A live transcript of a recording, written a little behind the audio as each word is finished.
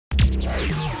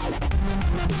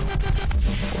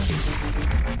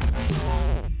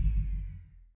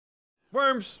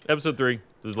Worms, episode 3.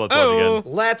 This is Let's Watch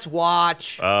again. Let's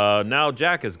watch. Now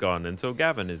Jack is gone, and so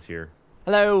Gavin is here.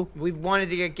 Hello. We wanted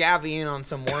to get Gavi in on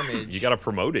some wormage. You got a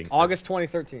promoting. August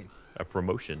 2013. A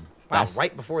promotion. Wow,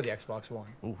 right before the Xbox One.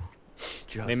 Ooh,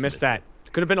 They missed that.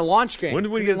 Could have been a launch game. When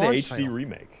did we get the Launch HD title.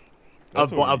 remake? A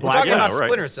That's what we- black We're talking one? about right.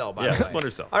 Splinter Cell, by Yeah, the way.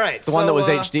 Splinter Cell. All right, The one that was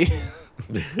so, HD.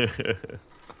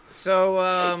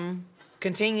 So,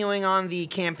 continuing on the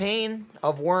campaign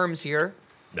of Worms here.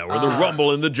 Now we're the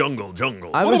rumble in the jungle.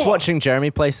 I was watching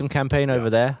Jeremy play some campaign over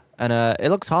there, and it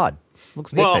looks hard.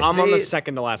 Looks Well, iffy. I'm on The- the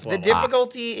second to last The level.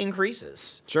 difficulty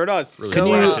increases. Sure does. Really So,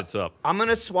 ratchets up. I'm going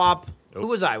to swap. Who Oh.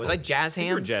 was I? Was I Jazz Hands?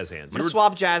 You were Jazz Hands. I'm going to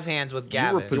swap Jazz Hands with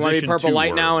Gavin. were You want to be Position purple 2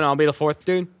 light now, worm. and I'll be the fourth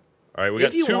dude? All right, we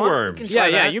If got you 2 want, we worms. can Yeah, try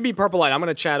yeah. that. You be purple light. I'm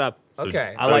gonna chat up. So-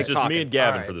 Okay. I so like it's just talking. me and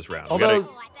Gavin Alright. for this round. Although, we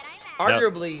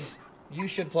arguably, you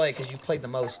should play because you played the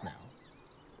most now.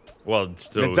 well,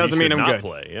 so It doesn't he mean should I'm not good.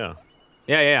 play. Yeah.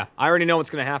 Yeah. I already know what's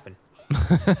gonna happen.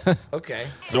 Okay.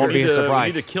 So Won't we be a need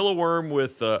surprise. We need to kill a worm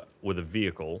with a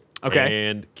vehicle. Okay.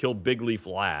 And kill Big Leaf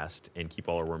last and keep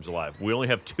all our worms alive. We only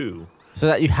have 2. So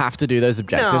that you have to do those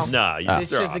objectives. Nah, you It's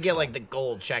they're just to get optional. like the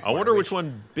gold check. I wonder which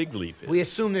one Big Leaf is. We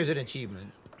assume there's an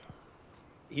achievement.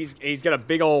 He's got a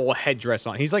big old headdress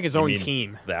on. He's like his You own mean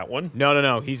team. That one?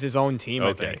 No. He's his own team. I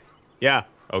Okay. think. Yeah,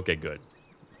 Okay, good.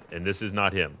 And this is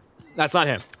not him. that's not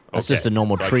him. That's Okay, just a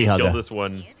normal so tree I can hugger. Kill this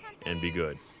one and be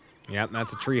good. Yep,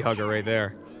 that's a tree hugger right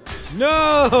there.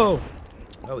 No.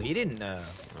 Oh, he didn't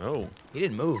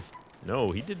move.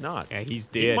 No, he did not. Yeah, he's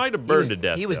He dead. might have burned to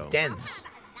death. He was though. dense.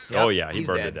 Oh Yep, yeah, he he's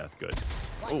burned dead. to death. Good.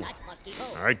 Ooh.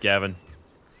 All right, Gavin.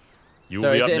 You So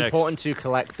will be is up it next. important to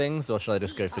collect things, or should I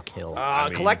just go for kill?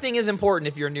 mean- Collecting is important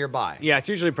if you're nearby. Yeah, it's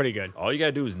usually pretty good. All you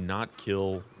gotta do is not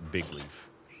kill Big Leaf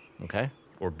Okay.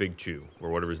 or Big Chew or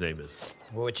whatever his name is.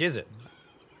 Well, which is it?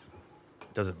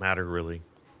 Doesn't matter really.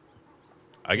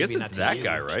 I guess Maybe it's not to that you.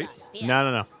 guy, right?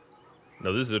 No.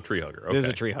 No, this is a tree hugger. Okay. This is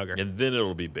a tree hugger. And then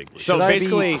it'll be Big Leaf. So Should I be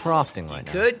basically- crafting right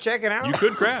now. Could check it out. you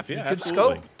could craft, yeah, You could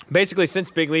absolutely. scope. Basically,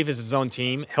 since Big Leaf is his own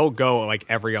team, he'll go like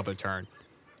every other turn.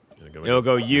 It'll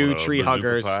go you, tree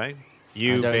huggers. Pie.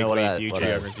 You, I don't Big know what Leaf, that- you, what tree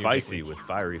that huggers. is. you, Big Spicy Leaf. with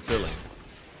fiery filling.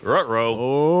 Ruh-roh.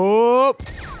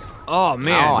 Oh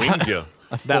man, Ow. Winged you.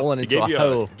 I've That- fallen It into gave a you,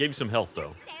 hole. gave you some health,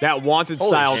 though. that wanted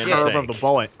Holy style shit. curve Tank. of the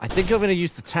bullet. I think I'm going to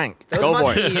use the tank. Those Go must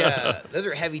for it. be. Those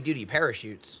are heavy-duty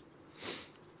parachutes.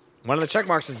 One of the check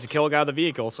marks is to kill a guy with a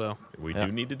vehicle. So We Yeah.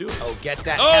 do need to do it. Oh, get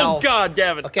that. Oh, health. God,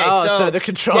 Gavin. Okay, Oh, so, so the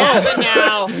controls. Gavin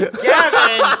now.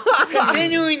 Gavin,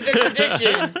 continuing the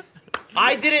tradition.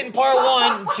 I did it in part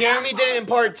 1. Jeremy did it in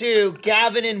part 2.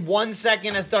 Gavin in 1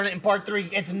 second has done it in part 3.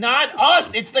 It's not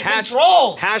us. It's the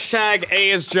controls. Hashtag A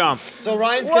is jump. So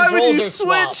Ryan's Why controls would you are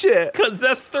swapped. switch it? Because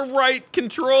that's the right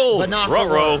control. But not for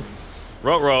Ruh-roh. worms.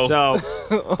 Ruh-roh.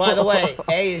 So By the way,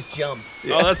 A is jump.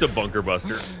 Oh, that's a bunker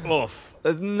buster. Oof.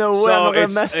 There's no way I'm not going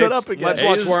to mess it up again. Let's A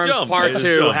watch is Worms jump. A Part is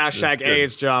 2. jump. Hashtag That's A good.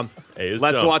 is jump. A is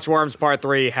Let's jump. watch Worms Part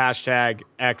 3. Hashtag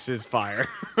X is fire.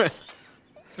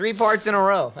 3 parts in a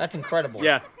row. That's incredible.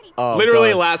 Yeah. Oh,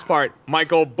 Literally God. last part,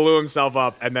 Michael blew himself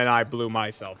up, and then I blew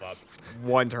myself up.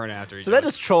 1 turn after each So they're other.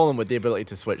 just trolling with the ability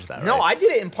to switch that, No, right? I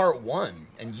did it in part 1,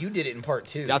 and you did it in part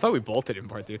 2. I thought we both did it in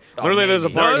part 2. Oh, Literally, there's a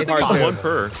maybe. part No, in it's part about 2. one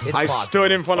per. It's I possible.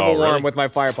 stood in front of Oh, a worm really? with my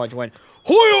fire punch, went,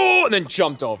 Hoyo! And then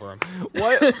jumped over him.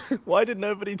 Why did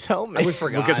nobody tell me? We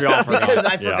forgot. Because we all forgot. Because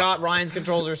I Yeah. forgot Ryan's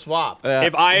controls are swapped. Yeah.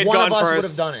 If I had One gone of us would first,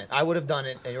 have done it. I would have done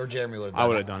it, or Jeremy would have done it. I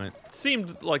would have done it.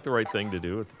 Seemed like the right thing to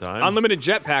do at the time. Unlimited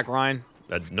jetpack, Ryan.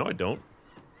 No, I don't.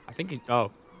 I think he. Oh.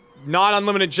 Not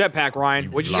unlimited jetpack, Ryan.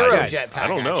 Would you Zero say? jetpack. I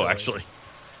don't know, actually.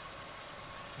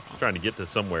 Just trying to get to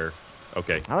somewhere.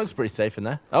 Okay. That looks pretty safe in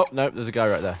there. Oh, no, there's a guy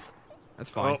right there. That's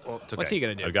fine. It's okay. What's he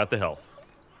gonna do? I got the health.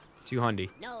 200.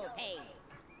 No pay.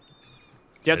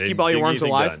 Do you have to keep all your worms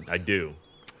alive? I do.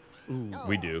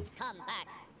 We do. Come back.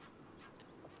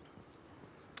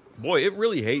 Boy, it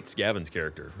really hates Gavin's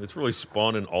character. It's really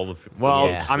spawning all the. Well,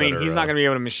 Yeah. I mean, he's not going to be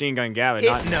able to machine gun Gavin. It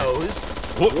Not, knows.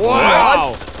 What?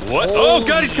 Wow. What? Oh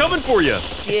God, he's coming for you.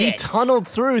 He Shit. tunneled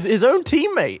through his own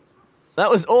teammate. That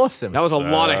was awesome. that was a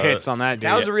lot of hits on that dude.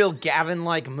 That was a real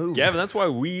Gavin-like move. Gavin, that's why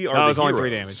we are. That the was only 3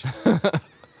 heroes. damage.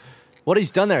 What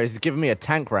he's done there is he's given me a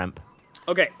tank ramp.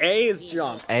 Okay, A is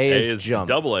jump. A A is jump.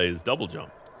 double A is double jump.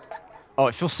 Oh,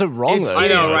 it feels so wrong though. I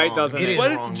know, is right? wrong. Doesn't It it? is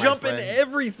But wrong, it's my jumping friend.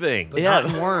 everything. But Yeah, not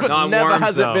in worms. but Not in never worms,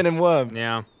 has though. it been in worm.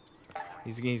 Yeah.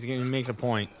 He makes a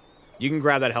point. You can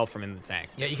grab that health from in the tank.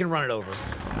 Yeah, you can run it over.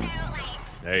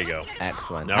 There you go.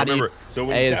 Excellent. Now How do you- remember, so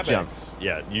when A you is tap jump. X,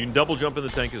 yeah, you can double jump in the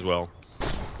tank as well.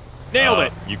 Nailed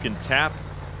it. You can tap.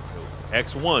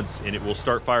 X once, and it will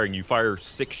start firing. You fire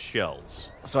 6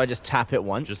 shells. So I just tap it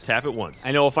once? Just tap it once.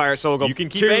 I know we'll fire, so we'll go You can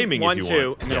keep 2, aiming if 1, you 2,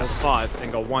 want. and then Yeah. we'll pause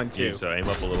and go 1, 2. Yeah, so aim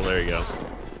up a little. There you go.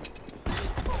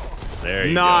 There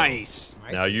you Nice.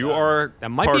 go. Now you are That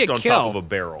might parked be a on kill. top of a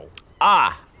barrel.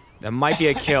 Ah, that might be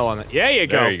a kill on it. There you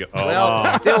go. There you go. Oh.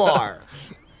 Well, still are.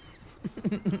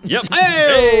 Yep. Hey!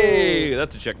 Hey,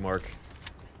 that's a check mark.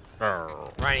 Arr.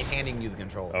 Ryan, he's handing you the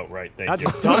controller. Oh, right. Thank That's you.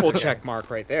 a double check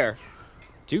mark right there.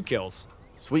 2 kills.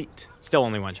 Sweet. Still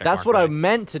only 1 check That's mark. what I right?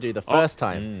 meant to do the first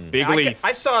time. Big I, leaf.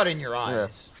 I saw it in your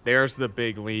eyes. There's the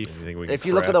big leaf. You think we can If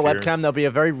you look at the craft here? webcam, there'll be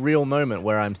a very real moment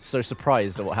where I'm so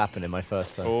surprised at what happened in my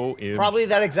first time. Oh, Probably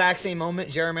that exact same moment,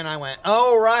 Jeremy and I went,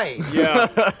 oh, right. Yeah.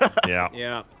 Yeah.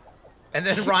 Yeah. And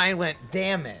then Ryan went,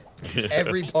 damn it.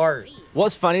 Every part.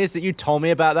 What's funny is that you told me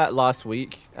about that last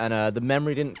week, and the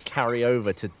memory didn't carry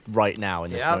over to right now in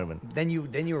this Yeah. moment. Then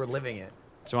you were living it.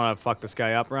 So you want to fuck this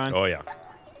guy up, Ryan? Oh, yeah.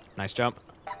 Nice jump.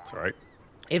 That's all right.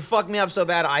 It fucked me up so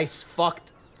bad, I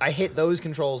hit those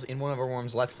controls in one of our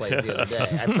Worms Let's Plays the other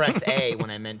day. I pressed A when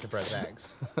I meant to press X.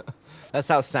 That's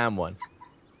how Sam won.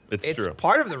 It's It's true.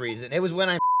 part of the reason. It was when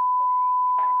I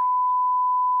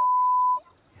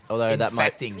Although that might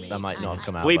infecting me. not have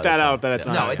come out. Bleep by the that time. out, that it's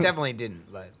Yeah. not. No, it definitely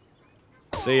didn't, but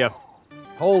See ya.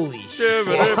 holy shit.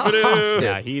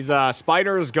 Yeah, he's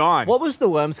spider is gone. What was the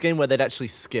Worms game where they'd actually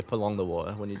skip along the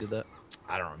water when you did that?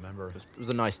 I don't remember. It was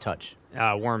a nice touch.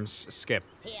 Worms skip.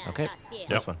 Okay, Yep.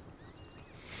 this one.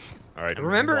 All right. It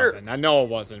Remember wasn't. I know it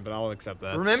wasn't, but I'll accept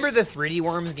that. Remember the 3D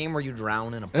Worms game where you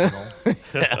drown in a puddle? You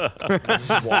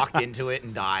just walked into it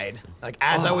and died. Like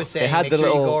as I was saying, had make the sure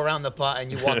you little- go around the putt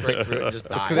and you walk right through it and just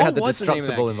die. Because it had the was the name of that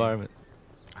destructible game? environment.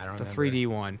 I don't The remember. 3D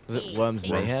one. Was it Worms Worms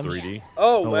Mayhem? 3D.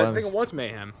 Oh, Oh, I Worms. think it was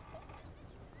Mayhem.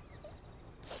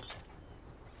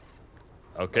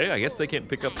 Okay, I guess they can't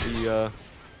pick up the.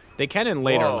 They can in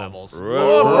later Whoa. levels.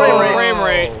 Whoa. Frame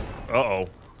rate. Uh-oh.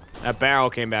 That barrel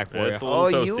came back for It's a you.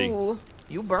 little Oh, toasty.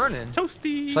 you burning.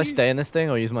 Toasty. Should I stay in this thing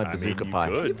or use my I mean, bazooka you pie?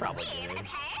 could. You probably did. It's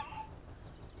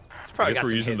I probably guess got we're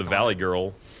some using the hits on Valley it.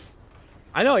 Girl.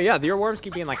 I know, yeah. Your worms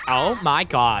keep being like, oh my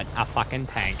god, a fucking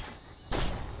tank.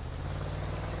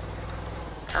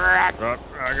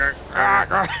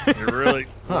 You're really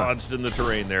lodged in the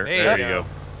terrain there. There There you you go. go.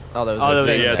 Oh, that was Oh, a that was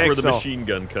thing. Yeah, it's where the Pixel. machine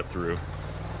gun cut through.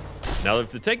 Now, if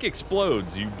the tank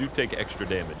explodes, you do take extra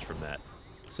damage from that.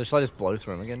 So should I just blow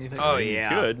through him again, do you think? Oh You yeah.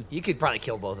 could. You could probably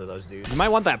kill both of those dudes. You might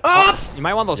want that. You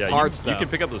might want those Yeah, parts you though. can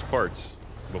pick up those parts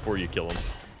before you kill them.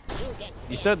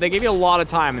 You said they gave you a lot of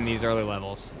time in these early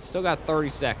levels. Still got 30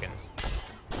 seconds.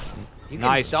 You can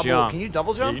Nice double, jump. Can you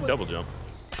double Yeah, jump? you can double jump.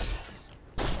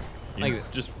 You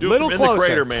Like, just do little it from in the closer.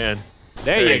 crater, man.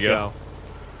 There, you go.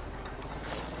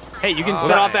 Hey, you can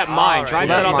set off that mine. Try and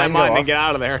Will set that off that mine go mine and off? get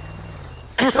out of there.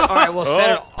 All right, we'll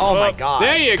set it. Oh my god.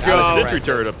 There you That go. was Sentry impressive.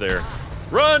 turret up there.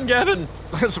 Run, Gavin.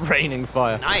 It's raining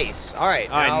fire. Nice. All right.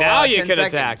 All right, now you 10 can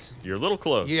seconds. attack. You're a little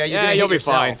close. Yeah, you're Yeah, gonna you'll hit be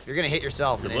yourself. fine. You're gonna hit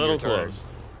yourself You're and a little end your turn. close.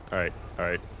 All right, all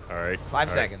right, all right. 5 all right.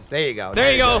 seconds. There you go.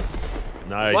 There you go.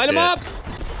 Nice. Light him hit. up.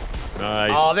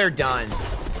 Nice. Oh, they're done.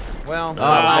 Well, the Oh,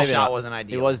 last maybe shot not. wasn't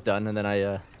ideal. It was done, and then I.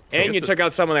 And guess you it- took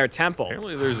out some of their temple.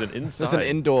 Apparently, there's an inside. an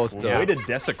indoor still. Way to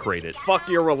desecrate it. Fuck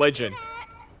your religion.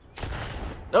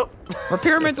 Oh. Are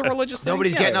pyramids a religious thing?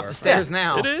 Nobody's Yeah, getting they up were. the stairs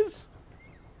now. It is.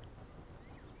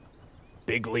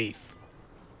 Big leaf.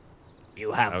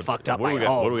 You have Now, fucked up what do my we got?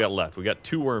 home. What do we got left? We got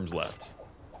 2 worms left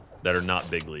that are not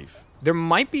big leaf. There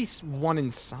might be one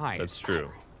inside. That's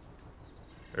true.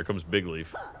 There comes big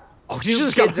leaf. Oh, he's Stupid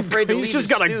just got, kid's afraid to he's leave just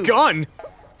the got a stoop. gun.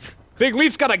 Big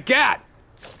Leaf's got a gat.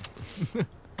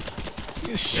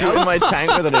 You shooting my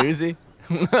tank with an Uzi?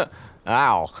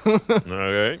 Ow.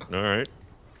 Okay, all right.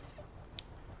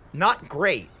 Not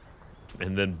great.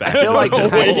 And then back. I feel like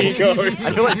away tanks, he goes.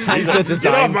 I feel like tanks are Get off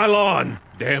designed my lawn,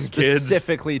 damn kids.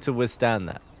 specifically to withstand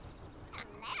that.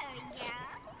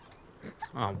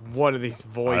 Oh, what are these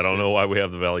voices? I don't know why we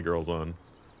have the Valley Girls on.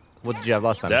 What did you have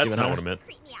last time? That's Cuban not Hunter? what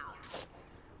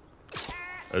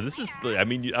I meant. This is. I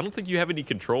mean, I don't think you have any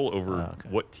control over okay.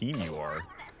 what team you are.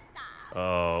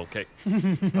 Oh, okay.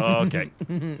 Okay.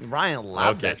 Ryan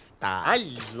loves Okay. this stuff. I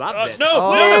love it. No,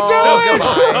 Oh, no,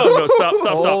 goodbye. oh, no, stop,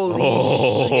 stop, stop. Holy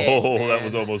Oh, shit, that man.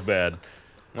 was almost bad.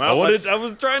 Well, I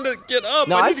was trying to get up.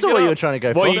 No, I I need to saw get what you up. were trying to go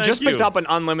Well, for. you thank just picked you. up an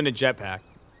unlimited jetpack.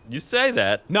 You say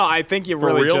that. No, I think you For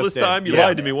really real just this time? did. You Yeah.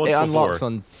 lied to me once It before. unlocks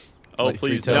on. Oh, like, 3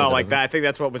 please turns, don't. No, I like think. that. I think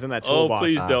that's what was in that Oh, toolbox.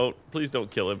 please don't. Please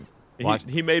don't kill him. What?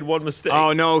 He made one mistake.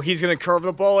 Oh no, he's gonna curve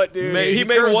the bullet, dude. He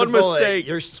made curves the one bullet, mistake.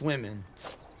 You're swimming.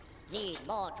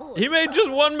 He made just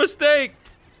one mistake.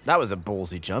 That was a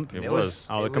ballsy jump. It It was. was.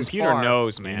 Oh, the It was computer far.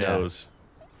 knows, He man. knows.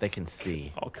 They can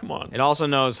see. Oh, come on. It also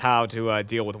knows how to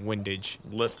deal with windage.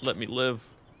 Let me live.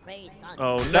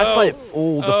 Oh, no. That's like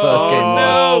all the first game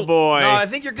was. Oh boy. No, I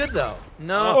think you're good though.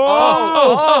 No.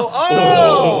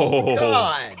 Oh,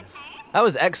 God. That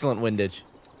was excellent windage.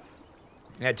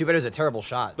 Yeah, too bad it was a terrible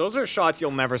shot. Those are shots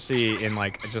you'll never see in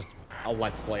like just a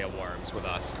Let's Play of Worms with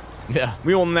us. Yeah.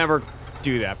 We will never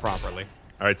do that properly.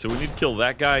 All right, so we need to kill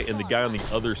that guy and the guy on the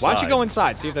other side. Why don't you go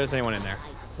inside, see if there's anyone in there.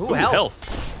 Ooh, Ooh, health.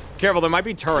 health. Careful, there might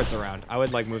be turrets around. I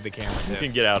would like move the camera You too.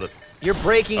 can get out of. You're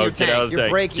breaking Oh, your get out of tank. the You're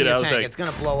tank. breaking Get your out of the tank. tank. It's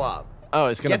gonna blow up. Oh,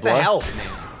 it's gonna Get blow the up? health,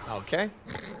 man. Okay.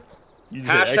 You did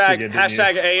X again,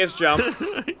 didn't you? A is jump.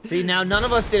 See, now none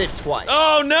of us did it twice.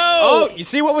 Oh, no. Oh, you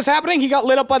see what was happening? He got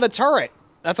lit up by the turret.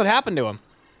 That's what happened to him.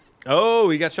 Oh,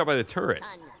 he got shot by the turret.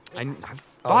 I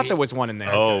thought there was one in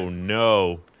there. Oh,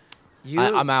 no.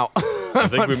 I'm out. I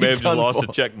think we may have just lost a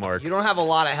check mark. You don't have a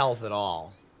lot of health at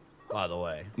all, by the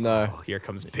way. No. Oh, here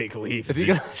comes Big Leaf. Is he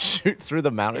gonna shoot through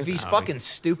the mountain? If he's fucking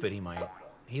stupid, he might.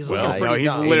 He's Well, looking yeah, pretty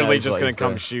he's dumb. literally knows just what gonna he's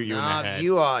come doing. shoot you in the Nah, head.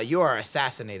 you are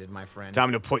assassinated, my friend.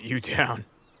 Time to put you down.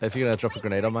 Is he gonna drop a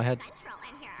grenade on my head?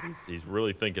 He's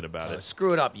really thinking about it.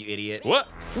 Screw it up, you idiot. What?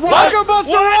 Welcome,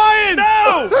 Buster Ryan!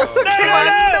 No!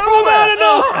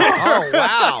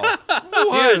 Oh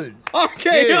wow, dude.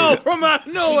 Okay, Dude. no, from out of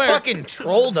He nowhere. fucking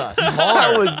trolled us That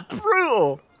hard. was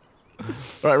brutal.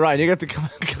 Right, Ryan, you have to come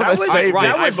That and was- save Right, me.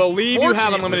 that I was believe you have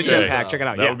fortunate unlimited for you, jetpack. though. Check it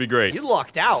out. That Yeah. would be great. You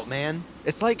lucked out, man.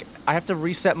 It's like I have to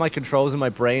reset my controls in my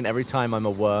brain every time I'm a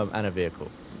worm and a vehicle.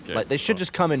 Okay. Like they should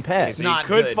just come in pairs. So not you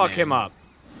could good, fuck man. him up.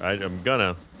 I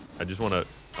just want to.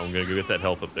 I'm gonna go get that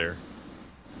health up there.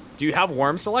 Do you have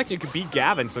worm select? You could beat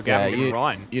Gavin, so Gavin can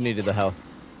run. you needed the health.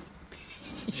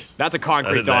 That's a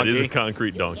concrete That is donkey. a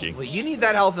concrete donkey. Well, you need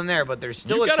that health in there, but there's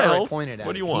still You a got turret health. pointed at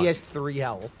What do you him. want? He has 3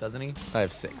 health, doesn't he? I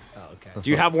have 6. Oh, okay. Do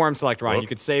you have worm select, Ryan? Well, You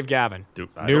could save Gavin.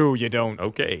 I No, don't- you don't.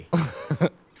 Okay. Ooh,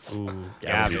 Gavin.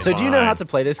 Gavin. So do you know how Fine. to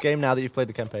play this game now that you've played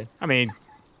the campaign? I mean,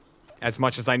 as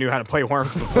much as I knew how to play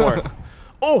worms before.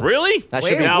 Oh, really? That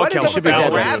Wait, should be now what is kill up should with be the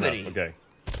dead. gravity? Okay.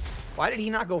 Why did he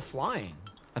not go flying?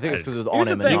 I think it's because it was Here's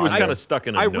on the him. thing, He was I- kind of stuck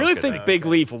in a I nook, really I think Big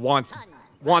Leaf wants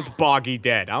Boggy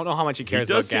dead. I don't know how much he cares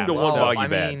does about seem to Gavin. want so- Boggy I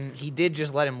bad. mean, he did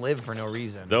just let him live for no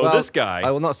reason. Though Well, this guy. I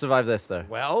will not survive this though.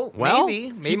 Well, Well,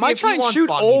 maybe he might if try and wants shoot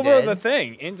Boggy over dead, the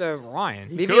thing into Ryan.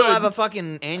 Maybe could. he'll have a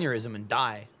fucking aneurysm and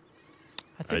die.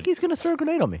 I think he's gonna throw a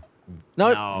grenade on me.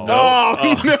 No. No.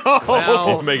 Oh, no! Well,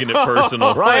 He's making it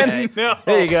personal. Ryan, No.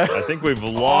 there you go. I think we've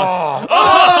lost.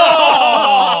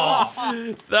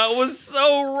 Oh! That was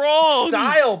so wrong.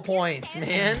 style points,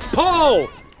 man. Pull!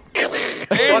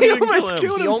 And you almost kill him.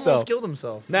 killed He almost himself. killed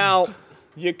himself. Now,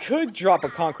 you could drop a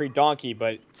concrete donkey,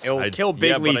 but it'll kill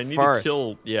Big yeah, Leaf but I need first. To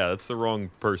kill, yeah, that's the wrong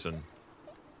person.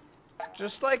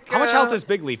 Just like How much health does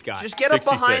Big Leaf got? Just get up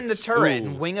behind the 66. turret Ooh.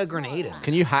 and wing a grenade in.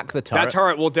 Can you hack the turret? That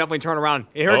turret will definitely turn around.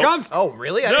 Here it Oh. comes! Oh,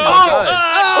 really? I No! didn't know it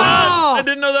does. I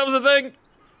didn't know that was a thing.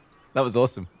 That was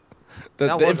awesome. The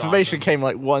That was information awesome. came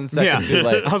like 1 second too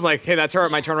late. I was like, hey, that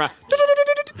turret might turn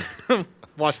around.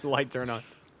 Watch the light turn on.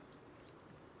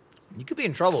 You could be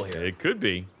in trouble here. It could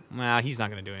be. Nah, he's not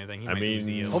going to do anything. He I might mean, use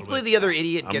the Hopefully the other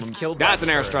idiot gets killed. by That's the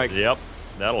an turret. airstrike. Yep,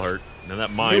 that'll hurt. And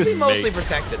that mine He was may- mostly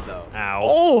protected though. Ow.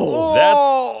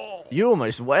 Oh, you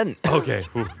almost went. That's okay.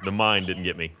 Whew, the mine didn't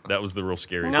get me. That was the real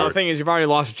scary Now the part. thing is, you've already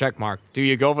lost a check mark. Do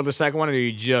you go for the second one, or do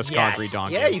you just concrete Yes.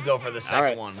 donkey? Yeah, you go for the second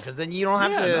right. one because then you don't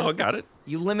have Yeah, to. no, I got it.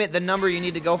 You limit the number you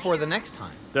need to go for the next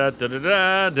time. Da, da, da,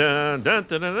 da, da, da,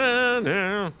 da, da,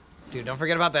 da. Dude, don't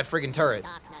forget about that friggin' turret.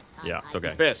 Yeah, it's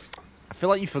okay. Pissed. I feel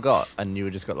like you forgot and you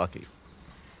just got lucky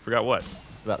Forgot what?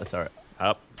 about the turret.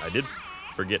 I did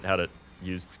forget how to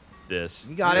use this.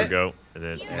 You got there it. we go. And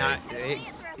then, Not,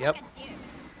 yep,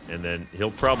 and then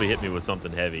he'll probably hit me with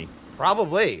something heavy,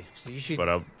 probably. So you should. but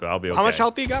I'll be okay. How much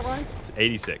health do you got, Ryan? It's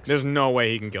 86. There's no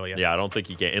way he can kill you. Yeah, I don't think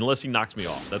he can, unless he knocks me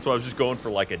off. That's why I was just going for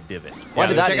like a divot. Why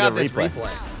did that check need a out this replay?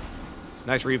 replay.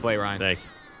 Nice replay, Ryan.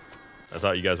 Thanks. I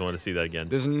thought you guys wanted to see that again.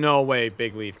 There's no way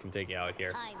Big Leaf can take you out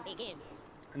here.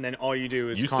 And then all you do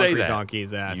is You say concrete that. donkey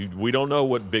his ass. We don't know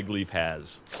what Big Leaf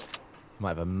has. Might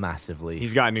have a massive lead.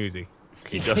 He's got an Uzi.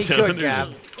 He does He have could, an Gav.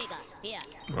 Uzi.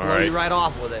 All Blow right. you right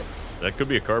off with it. That could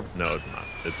be a carb. No, it's not.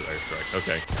 It's an airstrike.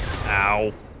 Okay.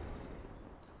 Ow.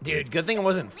 Dude, good thing it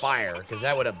wasn't fire, because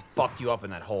that would have bucked you up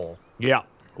in that hole. Yeah.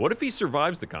 What if he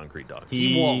survives the concrete dog?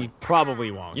 He won't.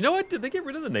 probably won't. You know what? Did they get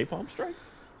rid of the napalm strike?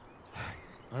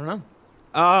 I don't know.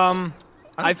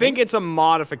 I think it's a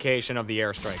modification of the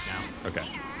airstrike now. Okay.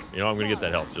 You know, I'm gonna get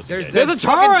that health just in There's case. There's a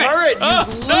fucking turret!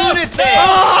 you lunatic!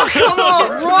 Oh, come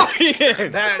on,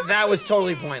 Ryan! That was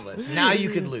totally pointless. Now you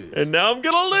could lose. And now I'm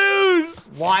gonna lose.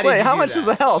 Why did Wait, you how do much that? was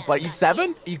the health? Like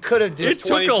 7? You could have just It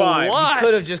took a 25. lot. You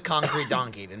could have just concrete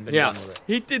donkeyed and been Yeah. done with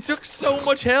it. It took so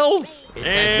much health.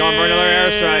 It's going for another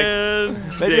airstrike.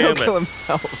 And Maybe he'll damn kill it.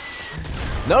 himself.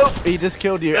 Nope, he just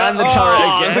killed you. And the Oh,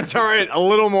 turret again. the turret, a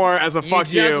little more as a fuck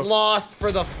You just you. lost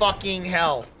for the fucking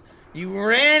health. You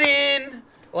ran in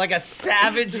like a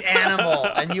savage animal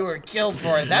and you were killed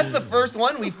for it. That's the first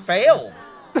one we failed.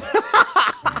 We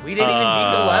didn't even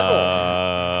beat the level.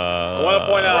 I want to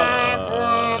point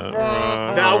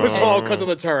out that was all because of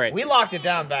the turret. We locked it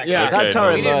down back Yeah. then. That Okay,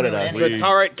 turret we didn't murdered ruin us. anything. The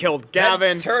turret killed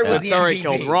Gavin. turret was the the turret MVP.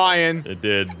 killed Ryan. It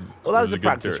did. Well, that It was a good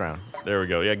practice turret. round. There we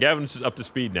go. Yeah, Gavin's up to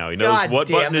speed now. He knows God what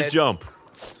damn button is it. jump.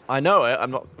 I know it.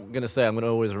 I'm not going to say I'm going to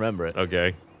always remember it.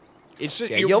 Okay. It's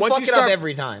just Yeah, you, you'll once fuck you it start up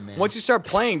every time, man. once you start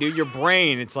playing, dude, your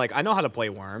brain, it's like I know how to play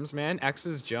worms, man.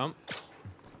 X's jump.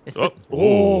 It's Oh,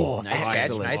 oh, Nice catch,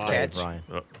 excellent nice save, catch. Ryan.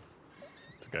 oh.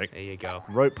 It's okay. There you go.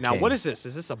 Rope Now king. what is this?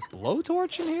 Is this a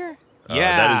blowtorch in here?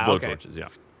 That is okay. blowtorches. Yeah.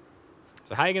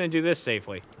 So how are you gonna do this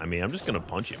safely? I mean, I'm just gonna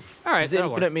punch him. All right, Does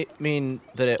infinite mean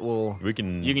that it will... We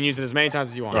can. You can use it as many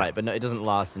times as you want. Right, but no, it doesn't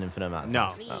last an infinite amount of No.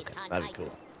 time. Okay, that'd be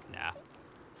cool.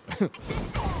 Nah.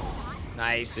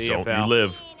 Nice. See ya, Don't pal. you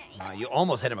live? You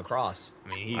almost hit him across. I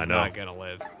mean, he's I know. not gonna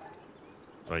live.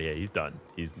 Oh yeah, he's done.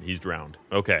 He's drowned.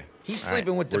 Okay. He's All right,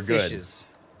 sleeping with the we're good. fishes.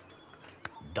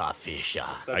 The fisher.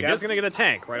 So I Gav's guess- gonna get a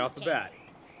tank right off the bat.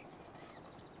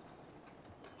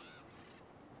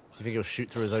 Do you think he'll shoot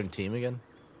through his own team again?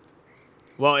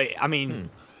 Well, I mean,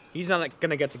 he's not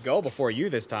gonna get to go before you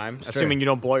this time, assuming you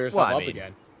don't blow yourself Well, I up mean-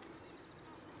 again.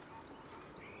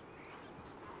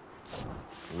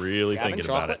 Really Gavin, thinking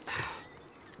about chocolate? it.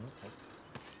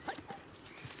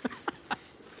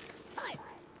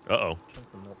 Uh-oh.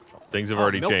 Things have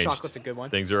already milk changed. chocolate's a good one.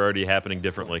 Things are already happening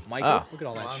differently. Michael, Ah. look at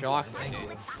all that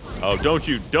chocolate. Oh, don't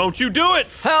you do it!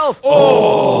 Health!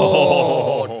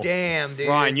 Oh, damn, dude.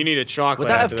 Ryan, you need a chocolate.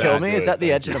 Would that have after killed me? Good, Is that the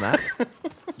thank edge of the map?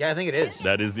 Yeah, I think it is.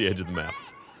 That is the edge of the map.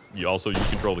 You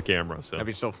control the camera, so That'd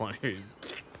be so funny. I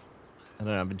don't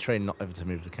know, I've been trained not ever to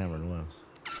move the camera in worms.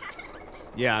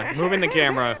 Yeah, moving the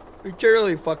camera. It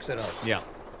totally fucks it up. Yeah,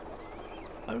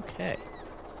 Okay.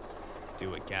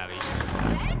 do it, Gabby.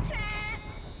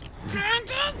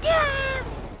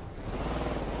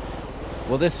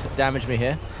 Will this damage me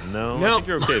here? no, I No. think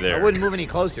you're okay there. I wouldn't move any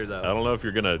closer, though. I don't know if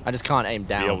you're gonna I just can't aim be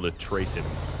down. able to trace him.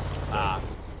 Huh.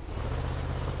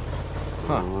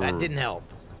 That didn't help.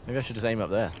 Maybe I should just aim up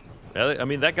there. I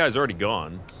mean, that guy's already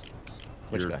gone.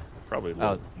 Which You're guy? Probably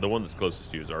Oh. the one that's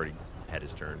closest to you has already had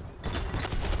his turn.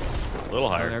 A little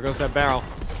Oh, there higher. goes that barrel.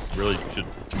 Really should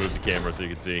move the camera so you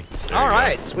can see. There All you go.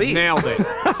 right, sweet. Nailed it.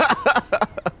 I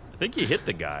think you hit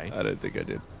the guy. I don't think I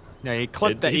did. No, he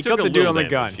clipped that. He He took clipped a the dude little on the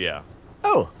gun. damage, Yeah,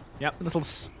 Oh! Yep.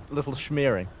 Little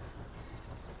schmearing.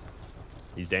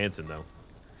 he's dancing though.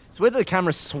 It's weird that the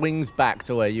camera swings back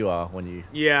to where you are when you...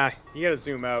 Yeah, you gotta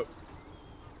zoom out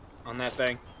on that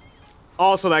thing.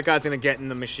 Also, that guy's gonna get in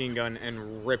the machine gun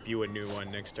and rip you a new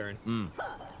one next turn.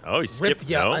 Oh, he skipped. Rip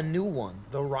ya No. a new one.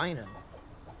 The Rhino.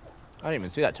 I didn't even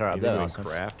see that turret up Anything there we last can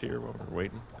time. craft here while we're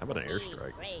waiting? How about an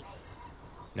airstrike?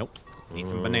 Nope. Need Ooh,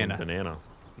 some banana. Banana.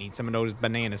 Need some of those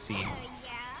banana seeds.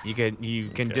 You can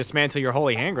Okay. dismantle your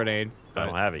holy hand grenade. I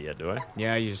don't but- have it yet, do I?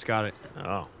 Yeah, you just got it.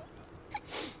 Oh.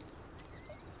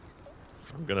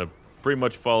 I'm gonna pretty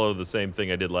much follow the same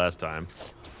thing I did last time.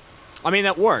 I mean,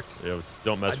 that worked. You know,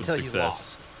 don't mess Until with you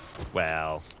success. lost.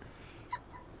 Wow.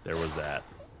 There was that.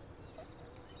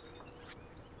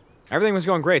 Everything was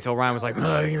going great till Ryan was like,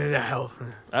 "Oh, give me the health."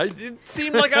 It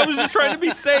seemed like I was just trying to be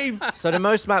safe. So do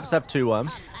most maps have 2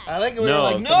 worms? I think we No, were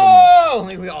like, some no!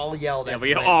 Like, we all yelled at Yeah,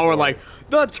 we something. all were like,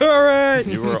 "The turret!"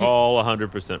 You were all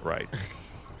 100% right.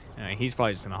 Yeah, he's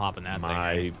probably just gonna hop in that thing.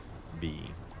 My B.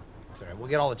 It's all right, we'll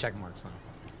get all the check marks now.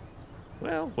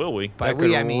 Well, will we? By That we,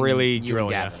 could I mean really you and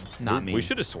drill ya. Gavin, not me. We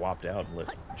should have swapped out and let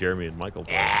Jeremy and Michael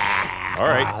play. All that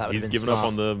right, would've he's been giving up smart.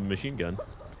 on the machine gun.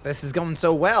 This is going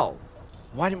so well.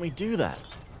 Why didn't we do that?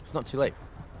 It's not too late.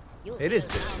 It is.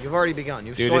 You've already begun.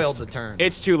 You've Dude, soiled the turn.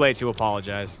 It's too late to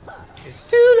apologize. It's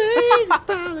too late to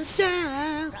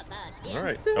apologize. All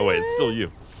right. Oh wait, it's still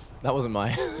you. That wasn't my...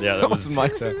 Yeah, that that was- wasn't my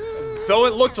turn. Though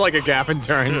it looked like a gap in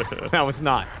turn, that was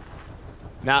not.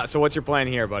 Now, so what's your plan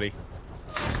here, buddy?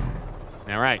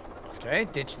 All right. Okay,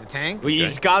 ditch the tank. Well, you Okay.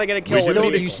 just gotta get a kill. We with still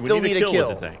it. need, you we still need need a a kill kill.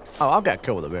 with the tank. Oh, I'll get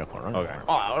killed with the vehicle, right? Okay.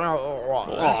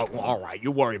 Oh, all right.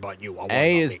 You worry about you. I'll worry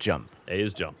A about is me. jump. A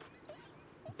is jump.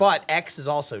 But X is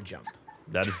also jump.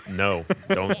 That is no.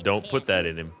 Don't put that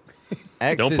in him.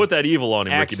 X Don't is, put that evil on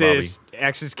him, X Ricky Bobby.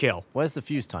 is kill. Where's the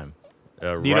fuse time?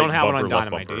 You don't have one on bumper, left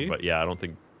dynamite, bumper, do you? But yeah, I don't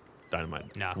think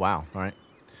dynamite. No. Wow. All right.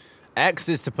 X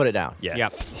is to put it down. Yes.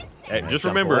 Yep. Just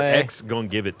jump remember, away. X gonna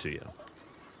give it to you.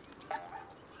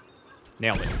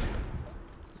 Nailed it.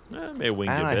 May have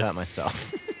winged And you a I bit. hurt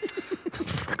myself.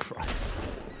 Christ.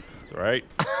 It's all right.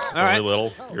 All right. Only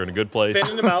little. You're in a good place.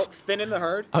 Thinning them out. Thinning the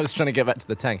herd. I was trying to get back to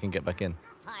the tank and get back in.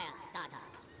 Fire starter.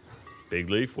 Big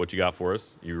Leaf, what you got for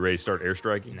us? You ready to start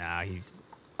airstriking? Nah, he's.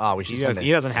 Oh, we should He send doesn't- a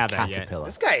he doesn't have that yet. caterpillar.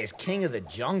 This guy is king of the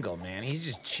jungle, man. He's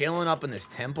just chilling up in this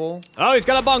temple. Oh, he's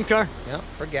got a bunker. Yep,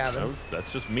 for Gavin.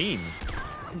 That's just mean.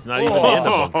 He's not even in the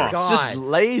bunker. God. It's just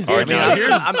lazy. All right, I mean, now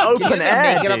here's- I'm Can you open even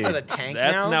air, make it up dude. to the tank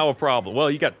That's now a problem. Well,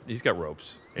 he's got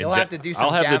ropes. And You'll have to do some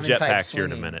I'll have the Gavin-type jetpacks here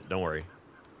in a swinging. minute. Don't worry.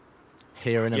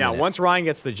 Here in a Yeah, minute. once Ryan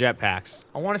gets the jetpacks.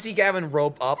 I want to see Gavin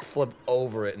rope up, flip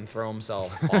over it, and throw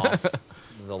himself off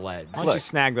the ledge. Why don't Look. you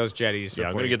snag those jetties Yeah, I'm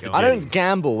before gonna you get the go? I jet- don't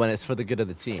gamble when it's for the good of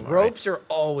the team. all right? Ropes are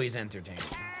always entertaining.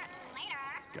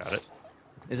 Got it.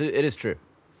 It is true.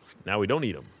 Now we don't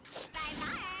need them.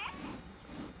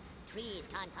 Trees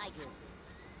can't hide you.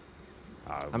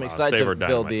 I'm excited save to our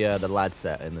build dynamite. the lad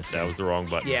set in this That game. was the wrong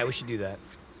button. Yeah, we should do that.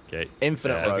 Okay.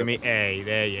 Infinite So it's gonna be A.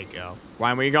 There you go.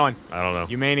 Ryan, where you going? I don't know.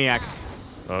 You maniac.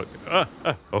 Oh.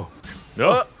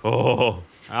 No. Oh.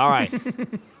 All right.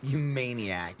 You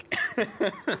maniac.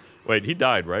 Wait, he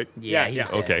died, right? Yeah, Yeah, he's yeah.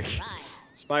 dead. Okay.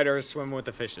 Spiders swimming with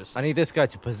the fishes. I need this guy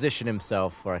to position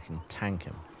himself where I can tank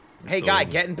him. Hey, guy,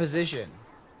 get in position.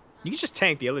 You can just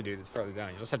tank the other dude that's further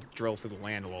down. You just have to drill through the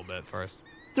land a little bit first.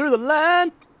 Through the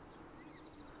land.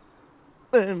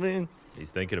 Airstrike He's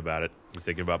thinking about it. He's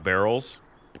thinking about barrels.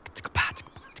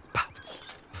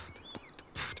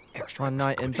 one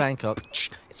night in Bangkok.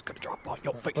 It's gonna drop on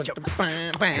your face.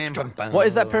 What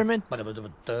is that pyramid?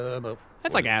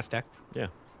 That's like Aztec. Yeah.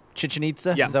 Chichen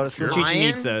Itza? Yeah. Is that what it's called? Sure. Chichen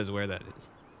Ryan? Itza is where that is.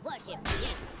 Worship.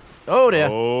 Yes. Oh dear.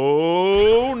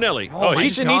 Oh, Nelly. Oh, my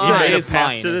Chichen God. Itza made a is path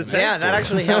mine. to the isn't it? Yeah, that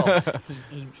actually helped.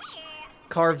 He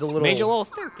carved a little, Made you a little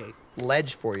staircase.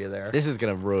 ledge for you there. This is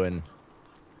gonna ruin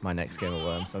my next game of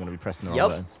Worms. I'm gonna be pressing the wrong Yup.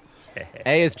 buttons.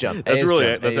 A is jump. That's A is really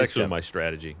jump. that's A is actually jump. my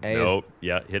strategy. A is- No,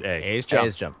 yeah, hit A. A is A jump.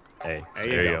 is jump. A. There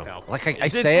There you go. pal. Like I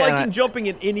It's say it, like and in jumping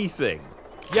in anything.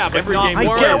 Yeah, but Every not game I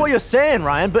Worms. get what you're saying,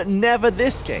 Ryan, but never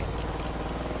this game.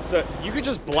 So you could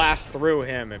just blast through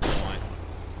him if you want,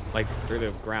 like through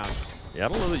the ground. Yeah, I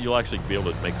don't know that you'll actually be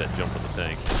able to make that jump in the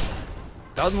tank.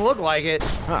 Doesn't look like it.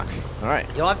 Fuck. All right.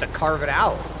 You'll have to carve it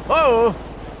out. Whoa.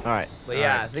 All right. But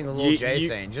yeah, I think what Lil You- Jay's you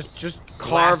saying, just Carve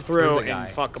blast through the guy.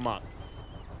 and fuck him up.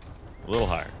 A little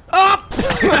higher.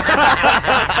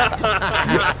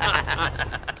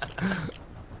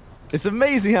 It's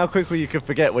amazing how quickly you can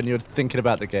forget when you're thinking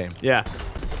about the game. Yeah.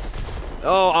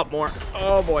 Oh, up more.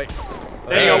 Oh boy.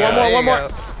 There you There go. you One more.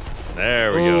 go.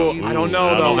 There we Ooh, go. I don't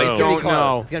know, though. I It's gonna be don't close.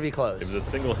 know. It's gonna be close. It was a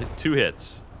single hit, 2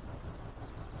 hits.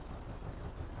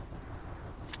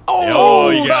 Oh,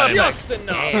 you got it. just enough.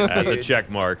 Damn, That's a dude. check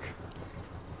mark.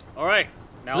 All right.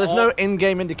 Now So there's all- no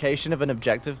in-game indication of an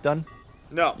objective done,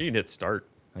 no. You can hit start,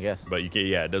 I guess. but you can,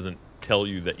 yeah, it doesn't tell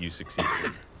you that you succeeded.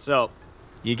 So,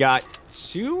 you got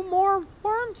 2 more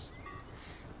worms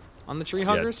on the tree Yeah,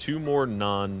 huggers. 2 more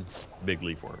non-big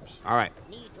leaf worms. All right.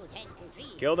 Need to tend to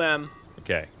trees. Kill them,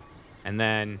 Okay, and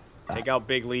then take out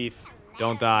Big Leaf.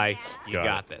 Don't die. You Got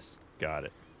got it. this. got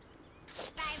it.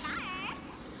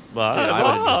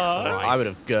 I would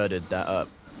have girded that up.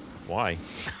 Why?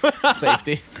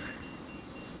 Safety.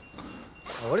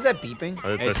 Oh, what is that beeping?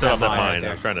 I It's set up that that mine right mine. there.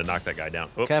 I was trying to knock that guy down.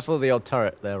 Oops. Careful of the old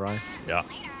turret there, Ryan. Yeah,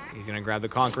 He's gonna grab the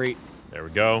concrete. there we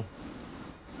go.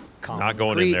 Not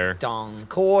going in Concrete there.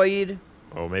 Donkoid.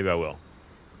 Oh, maybe I will.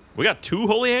 We got 2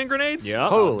 holy hand grenades? Yep.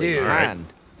 Holy dude. man.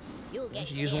 You You get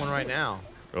should use one right now.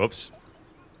 Oops.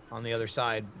 On the other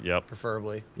side, Yep.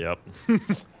 preferably. Yep.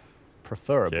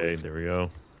 Preferably. Okay, there we go.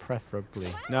 Preferably.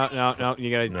 No. You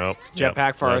gotta Nope. jetpack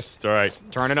Yep. first. It's all right.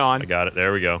 Turn it I on. got it.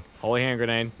 There we go. Holy hand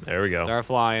grenade. There we go. Start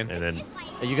flying. And then,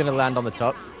 Are you gonna land on the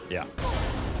top? yeah.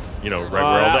 You know, right where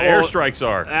all the that will- airstrikes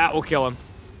are. That will kill him.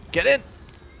 Get in.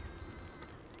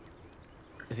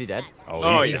 Is he dead?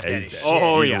 Oh, he's yeah. dead. He's He's dead. dead.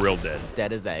 Oh, He's yeah. real dead.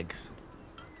 Dead as eggs.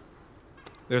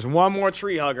 There's one more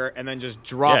tree hugger, and then just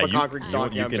drop a concrete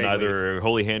donkey you on can Big either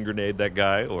holy hand grenade that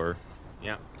guy or Leaf.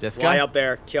 Yeah. This Fly guy? up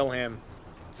there, kill him,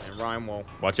 and Ryan will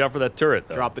watch out for that turret,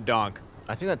 though. drop the donk.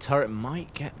 I think that turret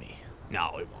might get me.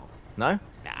 No, it won't. No?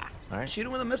 Nah. All right. Shoot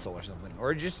him with a missile or something.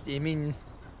 Or just, I mean,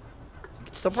 you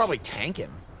could still probably tank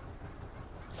him.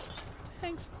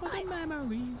 Thanks for the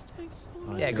memories. Thanks for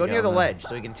Oh, Yeah, he's go gonna near get the on ledge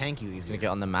so he can tank you He's easily. gonna get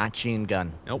on the machine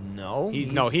gun. Nope. No,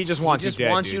 He just wants you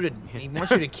dead, you to. He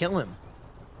wants you to kill him.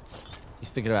 He's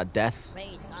thinking about death.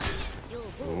 Praise son. You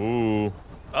Ooh. Nice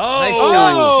Oh!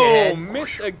 shot, Oh, Shed.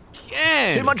 missed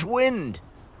again. Too much wind.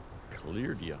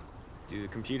 Cleared ya. Dude, the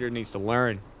computer needs to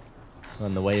learn.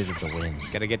 On the ways of the wind.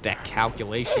 Gotta get that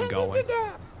calculation going.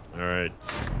 All right.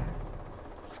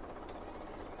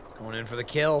 Going in for the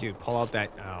kill. Dude, pull out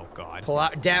that. Oh god. Pull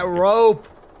out that rope.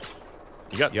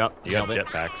 You got Yup, you got nailed it.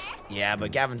 jetpacks. Yeah,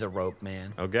 but Gavin's a rope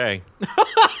man. Okay.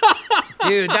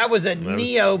 Dude, that was a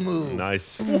Neo move.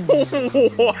 Nice.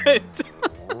 What?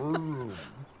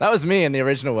 That was me in the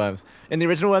original Worms. In the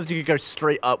original Worms, you could go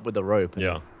straight up with the rope. And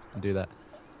Yeah. do that.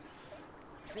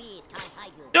 Trees can't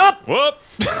hide you.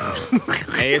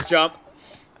 Whoop! Ace jump.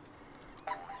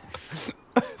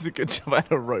 It's a good job I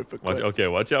had a rope. Okay,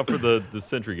 watch out for the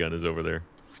sentry gun is over there.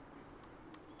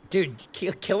 Dude,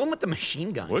 kill him with the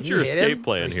machine gun. What's Can you your hit escape him?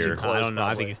 plan Or he's too here? close, I don't know. I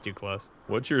probably. think it's too close.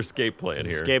 What's your escape plan His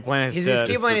here? escape plan is His to.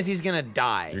 escape plan is he's gonna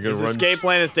die. You're gonna His run. escape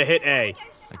plan is to hit A.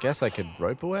 I guess I could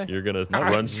rope away. You're gonna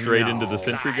run straight into the No.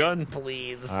 sentry gun.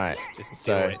 Please. All right. Just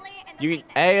So do it. You can.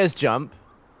 A is jump.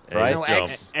 A Right. is No, jump.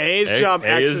 X. A is jump. A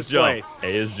X is is jump. place. A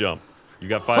is jump. You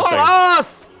got 5 Oh, seconds.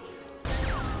 us!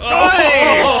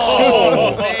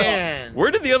 Oh, man.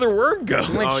 Where did the other worm go?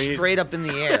 He went Oh, he's- straight up in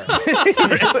the air.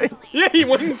 Yeah, he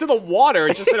went into the water.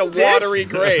 It just hit a watery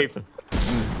grave.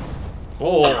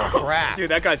 Oh. Crap. Dude,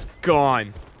 that guy's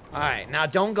gone. All right, now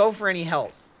don't go for any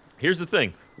health. Here's the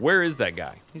thing. Where is that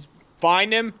guy?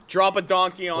 Find him, drop a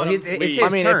donkey on Well, him, it's leave. his I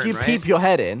mean, turn, if you right? peep your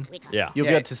head in, Yeah. you'll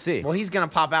be able to see. Well, he's gonna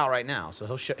pop out right now,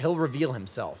 so he'll reveal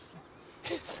himself.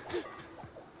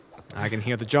 I can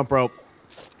hear the jump rope.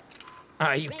 All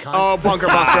right, you cunt. Oh, bunker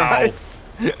buster.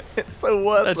 It's so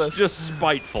worthless. That's just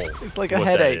spiteful. It's like a what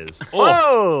headache. That is.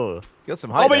 Oh! Got some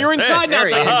height Oh, but there. you're inside now, there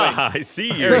he is. technically. Ah, I see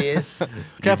you. There he is.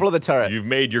 Careful of the turret. You've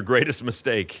made your greatest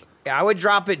mistake. Yeah, I would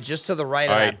drop it just to the right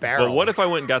All of right, that barrel. but what if I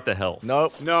went and got the health?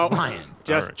 Nope. No, Lion.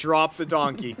 just Alright. drop the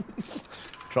donkey.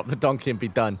 Drop the donkey and be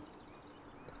done.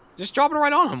 Just drop it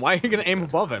right on him. Why are you gonna aim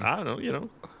above him? I don't know, you know.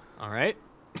 All right.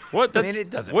 What? I mean, it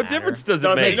doesn't What matter. difference does it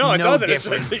Doesn't- make? no, it no doesn't. It's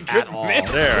difference just a at good all. miss.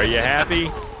 There, are you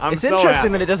happy? I'm It's so interesting happy.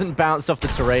 that it doesn't bounce off the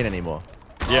terrain anymore.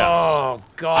 Yeah. Oh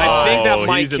God. I think that Oh,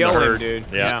 might he's in kill the him, hurt. dude.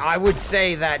 Yeah. I would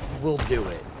say that will do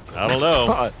it. I don't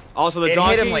know. Also, the It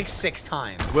donkey hit him like 6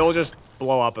 times. will just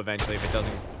blow up eventually if it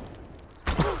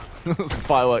doesn't. Some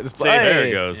fireworks. See, there it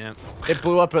Hey! goes. Yeah. It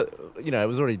blew up at, it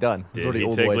was already done. It was Did already he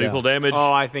all the take way lethal down. damage?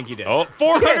 Oh, I think he did. Oh,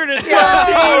 413! I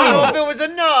don't know if it was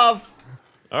enough.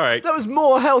 All right. That was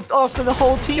more health off than the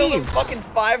whole Killed him team. fucking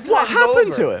 5 times What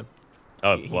happened over. to him?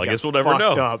 Oh, He well, I got guess we'll never fucked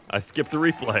know. up. I skipped the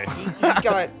replay. He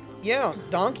got,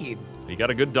 donkeyed. He got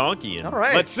a good donkey in. All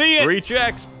right. Let's see it. 3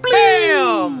 checks.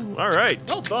 Bam! All right.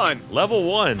 Well done. Level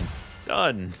 1.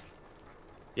 Done.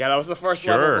 Yeah, that was the first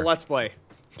level Sure. of the Let's Play.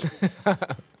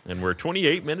 And we're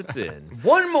 28 minutes in.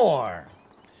 One more.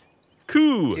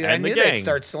 Coup Dude, I and the knew gang. they'd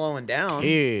start slowing down.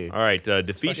 Yeah. All right, defeat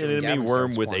Especially an when enemy Gavin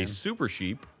worm starts with a flying. super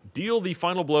sheep. Deal the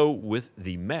final blow with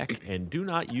the mech, and do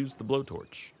not use the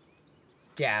blowtorch.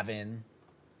 Gavin.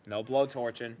 No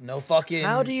blowtorching. No fucking.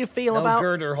 How do you feel no about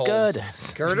girder holes?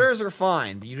 girders? Girders are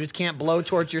fine, but you just can't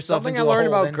blowtorch yourself Something I into a learned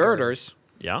hole about then girder. girders.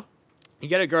 Yeah. You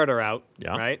get a girder out,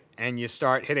 Yeah. right? And you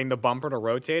start hitting the bumper to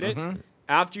rotate it.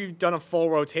 After you've done a full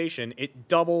rotation, it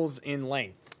doubles in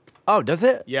length. Oh, does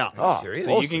it? Yeah. Oh, serious?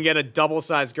 So you can get a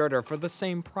double-sized girder for the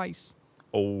same price.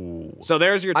 Oh. So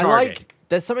there's your I target. like.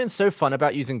 There's something so fun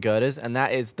about using girders, and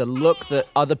that is the look that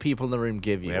other people in the room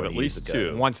give you. We have when at you use least the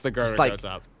girder. 2. Once the girder Just like- goes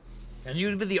up. And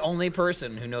you'd be the only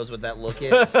person who knows what that look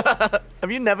is. Have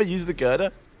you never used the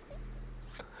girder?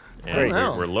 And great.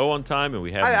 we're low on time, and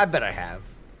we have. I bet I have.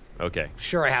 Okay.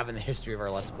 Sure, I have in the history of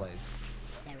our Let's Plays.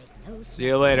 There is no See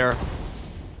you later.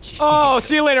 Oh,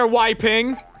 see you later,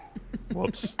 Y-Ping.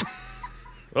 Whoops.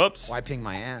 Oops. Why ping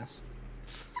my ass?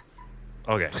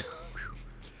 Okay.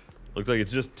 Looks like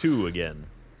it's just 2 again.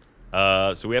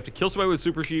 So we have to kill somebody with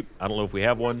super sheep. I don't know if we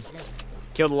have one.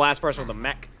 Kill the last person with a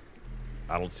mech.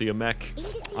 I don't see a mech.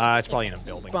 It's probably in a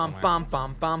building Bum somewhere. bum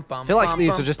bum bum bum. I feel like bum,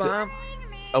 these bum, are just bum.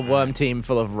 a worm team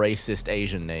full of racist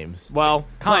Asian names. Well,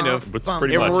 kind Bum, of. But it's bum.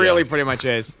 pretty It much really yeah. pretty much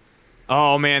is.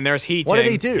 Oh, man, there's heat. What did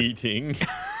he do? Eating.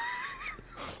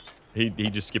 he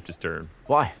just skipped his turn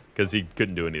Why? because he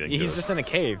couldn't do anything. to He's it. just in a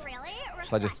cave. really.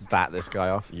 Should I just bat this guy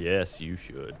off? Yes, you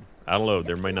should. I don't know.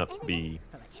 There might not be.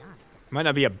 For a chance to Might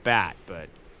not be a bat, but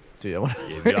Dude, I want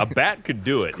A bat could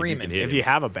do it. If you Screaming. can hit if him. you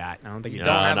have a bat, I don't think you don't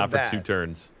have not a for bat. 2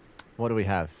 turns. What do we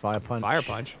have? Fire punch? Fire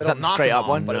punch. Is that It'll the knock straight him up on,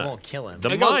 one? but No. it won't kill him.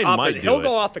 The It goes mine up might and do he'll it.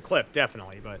 go off the cliff,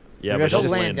 definitely, but Yeah, Maybe I but should he'll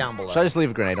He'll just land down below. Should I just leave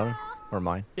a grenade on him? Or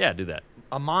mine? Yeah, do that.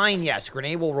 A mine, yes.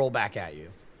 Grenade will roll back at you.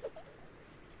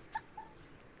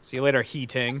 see you later,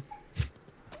 heating.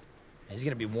 He's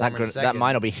gonna be warm in a second. That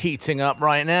mine will be heating up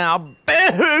right now.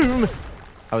 Boom!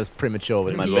 I was premature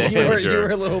with my You bit. were,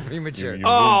 Premature. a little premature. You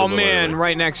Oh moved a little man, early.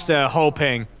 right next to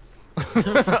hoping.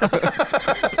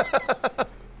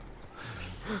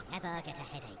 Never get a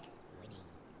headache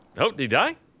winning. Oh, did he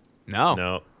die? No.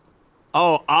 No.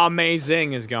 Oh,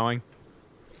 amazing is going.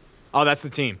 Oh, that's the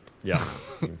team. Yeah.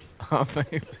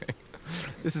 Amazing.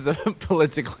 This is a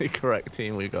politically correct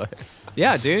team we got here.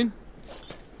 Yeah, dude.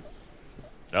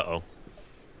 Uh-oh.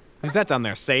 Who's that down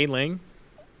there? Sailing?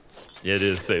 Yeah, it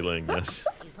is sailing, yes.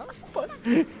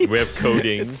 We have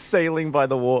coding. It's sailing by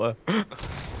the water.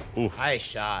 Oof. Nice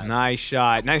shot. Nice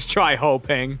shot. Nice try,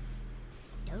 hoping.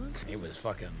 He was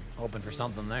fucking hoping for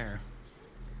something there.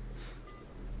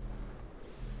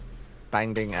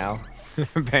 Bang ding ow.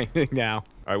 Banging now.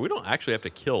 All right, we don't actually have to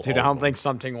kill Dude, all I of don't think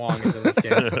something wrong is in this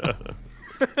game.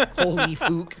 Holy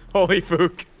fook. Holy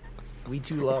fook. We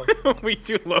too low. We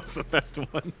too low's the best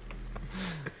one.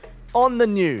 On the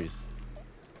news.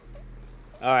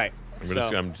 All right.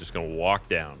 them. I'm just going to walk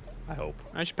down, I hope.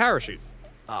 I should parachute.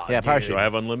 Oh, Yeah, dude. parachute. Do I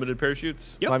have unlimited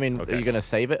parachutes? Yep. I mean, Okay. are you gonna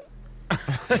save it?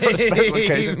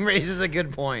 He raises a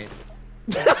good point.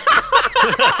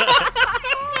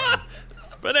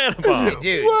 Banana bomb.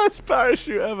 Dude. Worst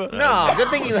parachute ever. No, good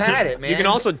thing you had it, man. You can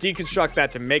also deconstruct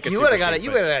that to make a You super would have got sheep, it.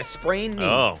 You but- would have sprained me.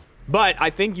 Oh, But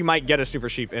I think you might get a super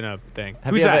sheep in a thing.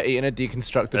 Have Who's you that? ever eaten a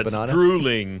deconstructed that's banana?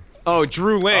 drooling. Oh,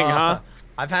 Drew Ling, huh?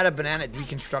 I've had a banana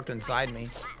deconstruct inside me.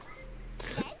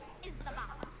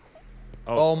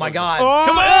 Oh, Oh my god.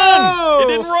 Come on! It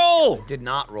didn't roll. Did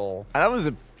not roll. That was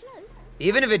a.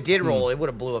 Even if it did roll, it would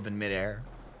have blew up in midair.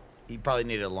 You probably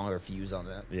needed a longer fuse on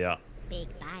that. Yeah. Big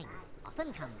bang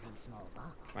often comes in small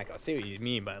box. Like, I see what you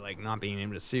mean by, like, not being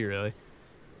able to see, really.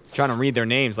 Trying to read their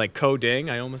names, like Coding.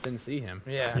 I almost didn't see him.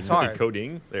 Yeah, You it's see hard.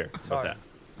 coding? There. How about hard. that?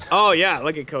 Oh, yeah,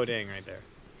 look at Coding right there.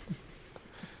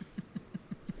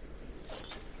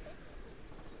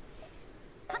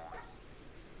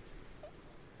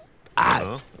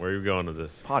 Where are you going with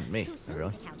this? Pardon me. Too soon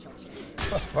Really? to count your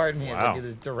chickens. Pardon me as Wow. I do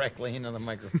this directly into the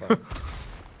microphone.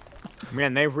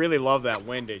 Man, they really love that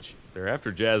windage. They're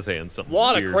after jazz hands. A Something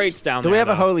lot of fierce. crates down Do there. we have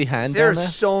a though. holy hand down There's there?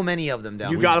 so many of them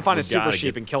down You there. gotta find we a super gotta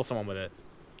sheep get- and kill someone with it.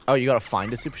 Oh, you gotta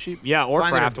find a super sheep? Yeah, or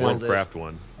Find it craft and one. build it. Craft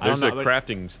one. I don't There's a know, but-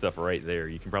 crafting stuff right there.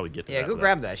 You can probably get to Yeah, that. go though.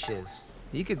 grab that shiz.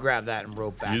 You could grab that and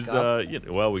rope back Use, up.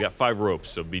 well, we got 5 ropes,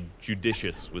 so be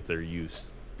judicious with their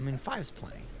use. I mean, 5's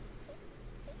plenty.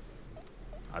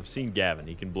 I've seen Gavin.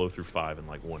 He can blow through 5 in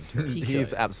like 1 turn. He He's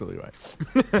could. absolutely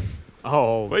right.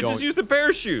 Oh, Wait, don't. just use the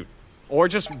parachute. Or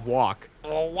just walk.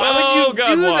 Oh, why Oh, would you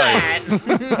God, do why?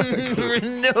 that? For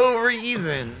no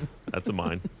reason. That's a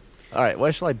mine. All right,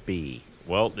 where shall I be?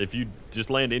 Well, if you just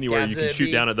land anywhere, you can Gabs shoot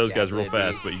a down at those bee, guys real Gabs a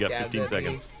fast, bee, but you got Gabs 15 a bee,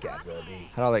 seconds. Gabs a bee.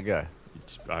 How do I let go?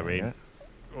 I mean, Okay.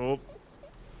 oh, All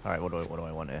right, what do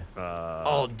I want here?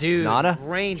 Oh, dude. Nada?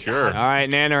 Range. Sure. All right,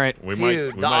 Nannerite. we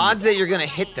Dude, might. the odds that you're gonna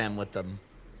hit them with them.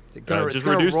 It's just it's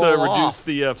gonna reduce roll off.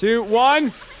 the. 2,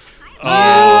 1.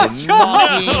 Oh,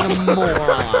 Fucking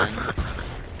moron.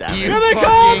 You Here they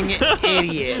fucking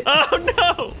idiot.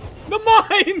 no! The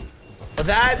mine!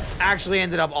 That actually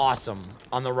ended up awesome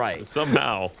on the right.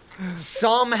 Somehow.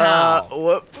 Somehow.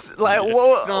 Whoops. Like,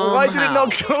 why did it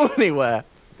not go anywhere?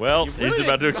 Well, he's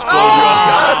about to explode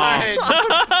God.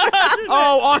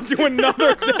 Oh, onto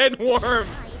another dead worm.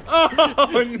 Oh,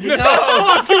 no.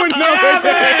 Onto another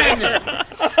dead worm.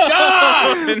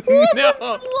 Stop! No.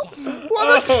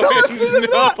 What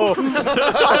the Oh, no.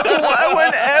 I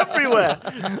went everywhere.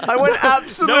 I went you. No, I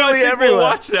absolutely think everywhere. we'll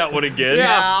watch that one again.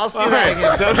 Yeah, I'll see that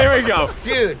again. So there we go.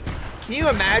 Dude, can you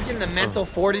imagine the mental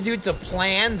fortitude to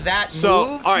plan that So,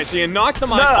 move? all right, so you knock the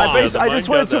mine No, off. I the just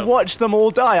mine wanted to got watch them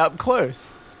all die up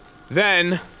close.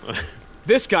 Then,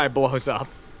 this guy blows up.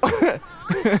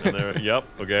 And there, yep.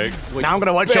 Okay. Now I'm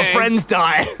gonna watch your Bang. friends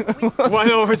die.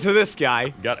 Went over to this guy.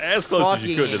 Got as close as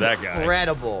you could to that guy.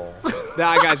 Incredible.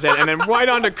 That guy's dead. And then right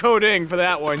onto Coding for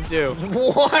that one, too.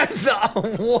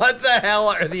 What the hell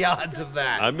are the odds of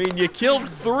that? I mean, you killed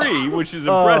 3, which is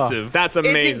impressive. That's It's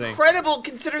amazing. incredible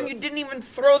considering you didn't even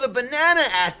throw the banana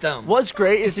at them. What's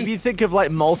great is if you think of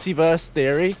like multiverse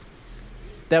theory,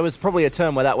 there was probably a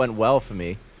term where that went well for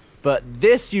me. But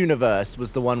this universe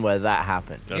was the one where that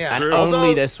happened. That's Yeah. true. Only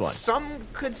Although this one. Some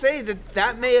could say that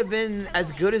that may have been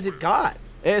as good as it got.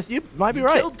 You might be You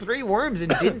right. killed 3 worms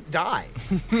and didn't die.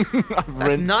 That's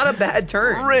Rinsed- not a bad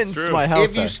turn. rinsed true. my health.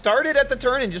 If you there. started at the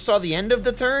turn and just saw the end of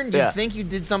the turn, you'd Yeah. think you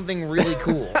did something really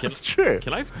cool. That's true.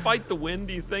 Can I fight the wind,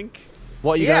 do you think?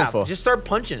 What are you Yeah, going for? just start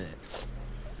punching it.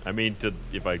 I mean,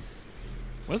 if I.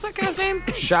 What's that guy's name?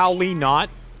 Shao Li Not.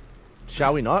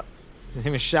 Shall we not? His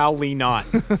name is Shao Li Not.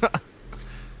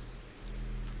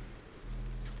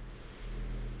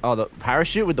 Oh, the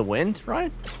parachute with the wind,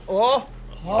 right? Oh,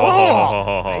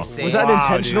 I see. Was that an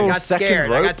intentional I got second scared.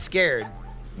 rope? I got scared.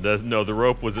 No, the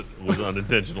rope was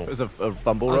unintentional. It was a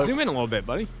fumble I'll rope. zoom in a little bit,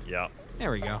 buddy. Yeah.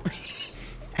 There we go.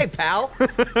 Hey, pal.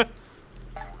 Bit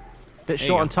you short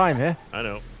go. on time here. I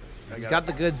know. He's got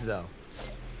the goods, though.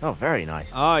 Oh, very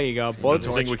nice. Oh, you go. That's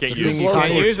the thing Blowtorch. we can't The use. thing you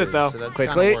can't use it, though. So that's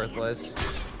Quickly. kind of worthless.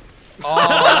 Oh,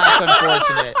 that's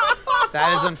unfortunate.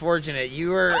 That is unfortunate. You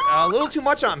were a little too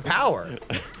much on power.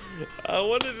 I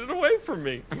wanted it away from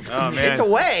me. Oh, man. It's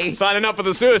away. Signing up for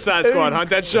the Suicide Squad, huh,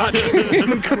 Deadshot?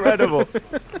 Incredible.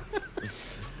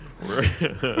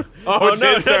 Oh, it's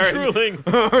no, his not turn. drooling.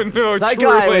 Oh, no, That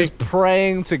truly. guy was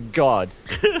praying to God.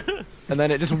 And then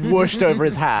it just whooshed over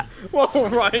his hat. Whoa,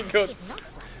 Ryan goes.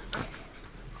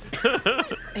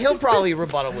 He'll probably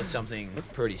rebuttal with something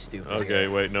pretty stupid. Okay,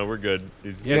 wait, no, we're good.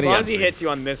 He's- Yeah, as gonna long get- as he hits you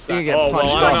on this You're side. gonna Oh, get well,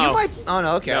 punched I off. don't You know. might. Oh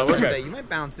no. Okay, I No, was we're gonna good. say you might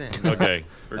bounce in. Okay,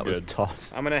 we're That was good.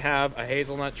 toss. I'm gonna have a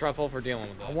hazelnut truffle for dealing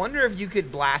with I that. wonder if you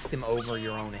could blast him over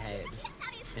your own head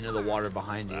into the water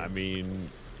behind you. I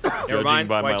mean, Never judging mind,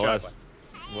 by my white last. chocolate.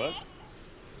 What?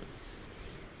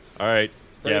 All right,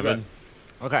 Pretty Gavin.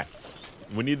 Okay.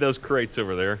 We need those crates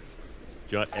over there.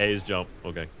 A's jump.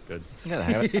 Okay, good. You gotta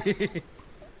have it.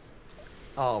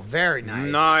 Oh, very nice.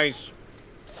 Nice.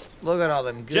 Look at all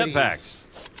them goodies. Jetpacks.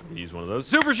 Use one of those.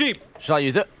 Super sheep. Shall I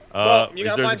use it? Well, you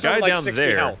gotta there's a find guy something like down 60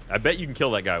 there. health. I bet you can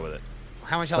kill that guy with it.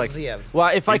 How much health Like- does he have? Well,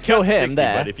 if I He's kill got him 60,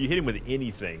 there, But if you hit him with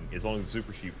anything, as long as the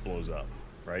super sheep blows up,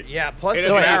 right? Yeah, plus Hit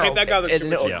the him, barrel. hit that guy with the it-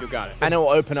 super it- sheep. yeah. You got it. and it will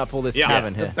open up all this Yeah.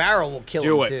 cavern The here. barrel will kill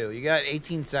Do him it. too. You got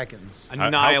 18 seconds. How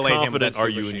Annihilate him with confident that are super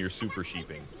you in sheep. your super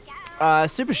sheeping?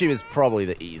 Super sheep is probably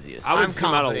the easiest. I would I'm zoom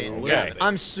out a confident. little Yeah. bit.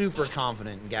 I'm super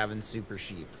confident in Gavin's super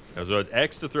sheep. So it's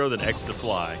X to throw, then X to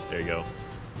fly. There you go.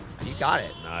 You got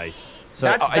it. Nice. So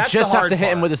That's- I that's just the have to hard hit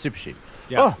him part. with a super sheep.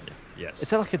 Yeah. Oh, Yes. is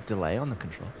there like a delay on the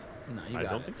control? No, you I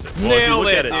got don't it. think so. Well, if you Nailed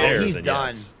look at it. it Oh, there, he's then done.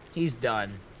 yes. He's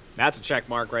done. That's a check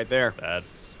mark right there. Bad.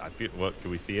 I feel. What? Can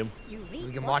we see him? You We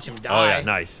reap can what watch you him sow. Oh die. yeah,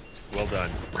 nice. Well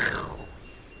done.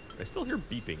 I still hear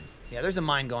beeping. Yeah, there's a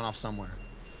mine going off somewhere.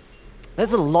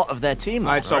 There's a lot of their team.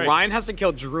 All right, so Alright. Ryan has to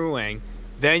kill Drooling.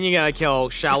 Then you gotta kill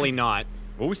Shally Not.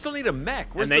 Well, we still need a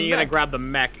mech. Where's And then the you gotta mech? grab the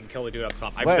mech and kill the dude up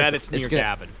top. I Where is bet it? it's near gonna,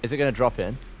 Gavin. Is it gonna drop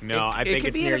in? No, it, I it think could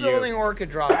it's be near in a building you. or it could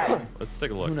drop in. Let's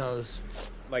take a look. Who knows?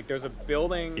 Like, there's a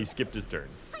building. He skipped his turn.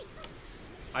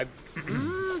 I. I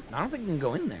don't think you can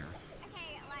go in there.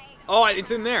 Oh,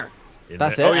 it's in there. In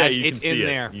That's there. it? Oh yeah, you It's can see in it.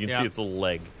 there. You can Yeah. see its a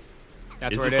leg.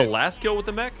 That's Is where it it is. the last kill with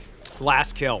the mech?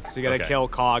 Last kill. So you gotta Okay. kill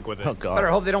Cog with it. Oh god. Better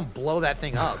hope they don't blow that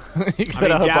thing up. You I mean,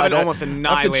 better hope Gavin don't almost have to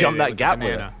annihilated jump it that with gap the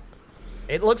with it. banana.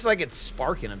 It looks like it's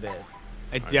sparking a bit.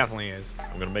 It definitely is.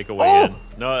 I'm gonna make a way Oh! in.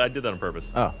 No, I did that on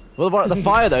purpose. Oh. Well, the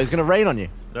fire though is gonna rain on you.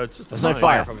 No, it's just There's no mine.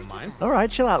 fire. From mine. All right,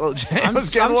 chill out, little Jay. I'm, I was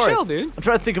getting I'm worried. chill, dude. I'm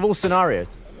trying to think of all scenarios.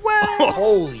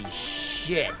 Holy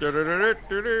shit.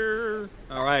 Du-du-du-du-du-du.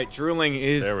 All right, Drooling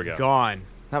is There we go. gone.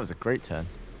 That was a great turn.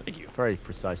 Thank you. Very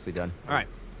precisely done. All right.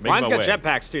 Make Ryan's my got way.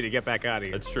 jetpacks too to get back out of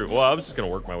here. That's true. Well, I was just gonna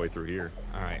work my way through here,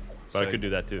 All right. but I could do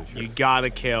that too. Sure. You gotta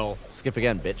kill Skip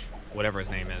again, bitch. whatever his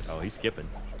name is. Oh, he's skipping.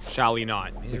 Shally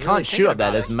Not. You can't shoot up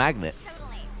there. There's magnets.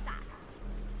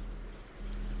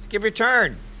 Skip your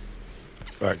turn.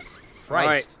 Right. Christ. All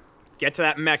right. Get to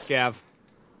that mech, Gav.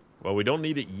 Well, we don't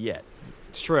need it yet.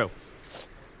 It's true.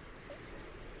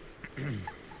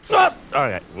 All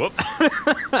right. Whoop.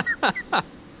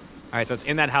 All right, so it's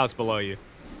in that house below you.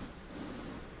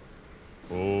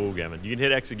 Oh, Gavin. You can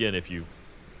hit X again if you.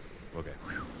 Okay.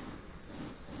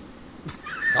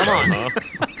 Come on.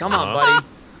 Uh-huh. Come on, buddy.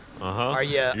 Uh-huh. Are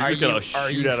you You're are just gonna you shoot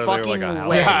are you out of there fucking like a house.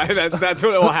 way? Yeah, that's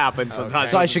what will happen sometimes.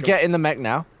 So I should get in the mech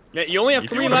now. Yeah, you only have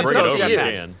If you 3 wanna left of bring it those over, you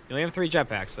jetpacks. can. You only have 3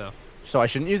 jetpacks, though. So I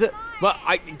shouldn't use it. But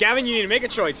Gavin, you need to make a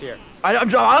choice here.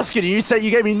 I'm asking you. You said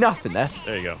you gave me nothing there.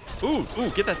 There you go. Ooh,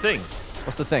 get that thing.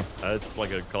 What's the thing? It's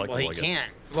like a collectible. Well, he I guess.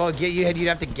 can't. Well, you'd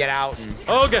have to get out and.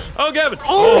 Oh, Gavin.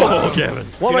 Oh, Gavin.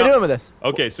 What See, am I now- doing with this?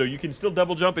 Okay, so you can still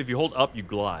double jump. If you hold up, you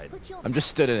glide. I'm just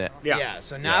stood in it. Yeah.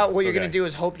 So now what you're okay. gonna do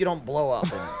is hope you don't blow up.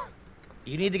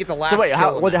 You need to get the last. So wait, kill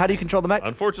how in that do you thing. control the mech?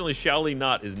 Unfortunately, Shally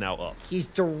Not is now up. He's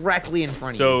directly in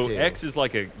front So of you. too. X is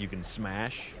like you can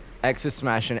smash. X is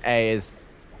smash and A is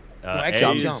X A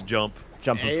is is jump. jump.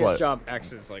 jump A and is float. jump,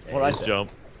 X is like. What A I is said.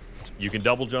 jump. You can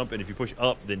double jump, and if you push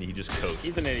up, then he just coasts.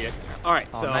 He's an idiot. All right,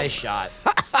 Oh, so nice shot.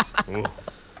 Ooh.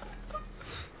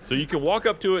 So you can walk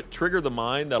up to it, trigger the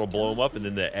mine, that'll blow him up, and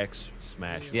then the X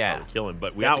smash will Yeah. probably kill him.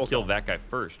 But we That have to will kill kill that guy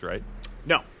first, right?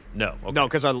 no, No. Okay. no,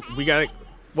 because we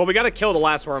gotta kill the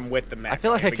last worm with the mech. I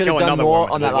feel like and I we could kill have done another more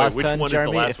worm on with that Wait, last which turn, one is the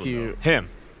Jeremy, last if one, you him.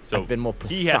 So I've been more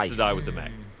he has to precise. die with the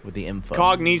mech. with the info.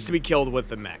 Cog needs to be killed with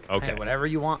the mech. Okay. Hey, whatever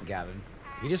you want, Gavin.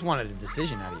 He just wanted a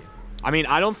decision out of you. I mean,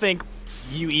 I don't think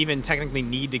you even technically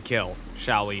need to kill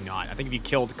Shall We Not. I think if you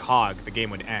killed Cog, the game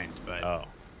would end. But Oh.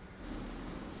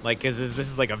 like, cause this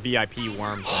is like a VIP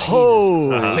worm thing.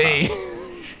 Holy!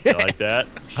 You like that?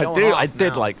 I Showing do. off I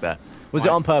did now. like that. Was it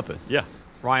Why? on purpose? Yeah.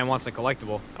 Ryan wants a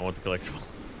collectible. I want the collectible.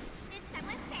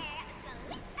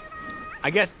 I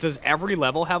guess, does every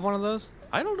level have one of those?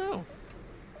 I don't know.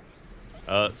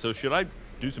 So should I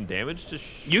do some damage to?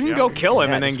 You can go kill him,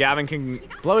 Yeah, and then just- Gavin can.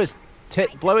 Blow his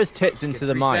tits into Get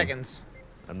the 3 mine. seconds.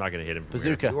 I'm not gonna hit him. from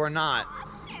Bazooka. here. You are not.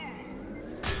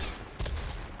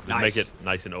 Just Nice. make it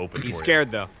nice and open. He's for scared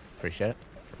though. Appreciate it.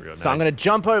 You. There we go. So I'm nice. gonna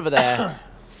jump over there,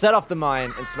 set off the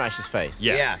mine, and smash his face.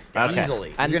 Yes. Yeah. Okay.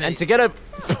 Easily. And, You're gonna- and to get over,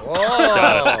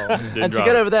 Whoa. Didn't and to drop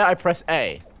get it. over there, I press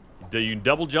A. Do you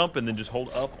double jump and then just hold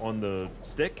up on the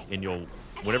stick, and you'll,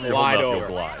 whenever you're Glide holding up,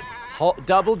 over. you'll glide.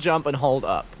 Double jump and hold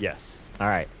up. Yes. All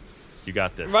right. You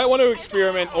got this. You might want to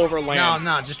experiment over No, land.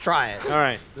 no, just try it. All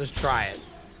right. Just try it.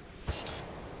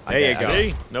 There you go.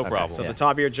 See? No Okay, problem. So Yeah. the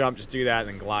top of your jump, just do that and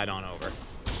then glide on over.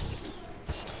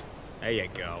 There you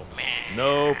go.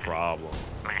 No problem.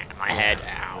 My head.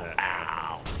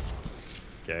 Ow.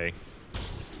 Okay.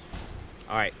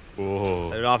 All right. Whoa.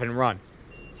 Set it off and run.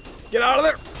 Get out of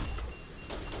there.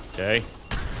 Okay.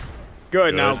 Good.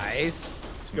 Good. Now Nice.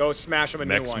 let's go smash him a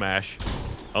Mech new one. smash.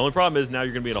 Only problem is now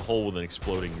you're gonna be in a hole with an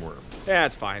exploding worm. Yeah,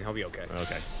 it's fine. He'll be okay.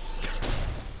 Okay.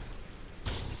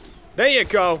 There you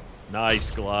go.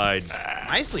 Nice glide.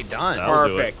 Nicely done. That'll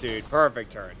do Perfect, dude.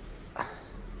 Perfect turn.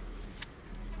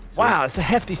 Wow, it's a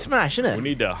hefty smash, isn't it? We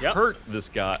need to Yep. hurt this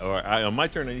guy, or on my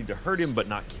turn, I need to hurt him but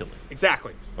not kill him.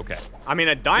 Exactly. Okay. I mean,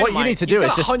 a dynamite. need to he's do got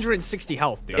is just- 160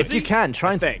 health, dude. if you can, try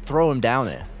I and think. throw him down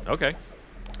there. Okay.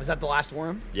 Was that the last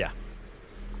worm? Yeah.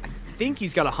 I think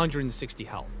he's got 160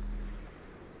 health.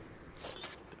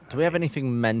 Do we have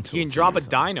anything mental? You can to drop a use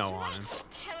dino on him.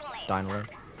 on Dino.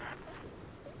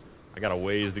 I got a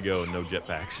ways to go and no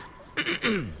jetpacks.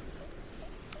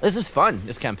 This is fun.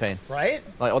 This campaign, Right?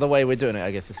 like all the way we're doing it,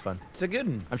 I guess is fun. It's a good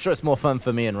one. I'm sure it's more fun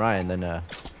for me and Ryan than No,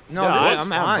 Yeah, this is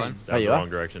I'm having fine. fun. That was you the are? wrong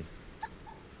direction.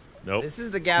 Nope. This is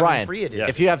the Gavin Ryan. Free edition.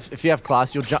 Yes. If you have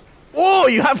class, you'll jump. Oh,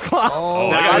 you have class. Oh,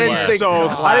 that I was didn't think. so I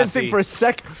didn't classy. think for a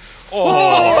second.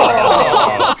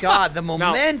 Oh, God, the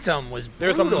momentum was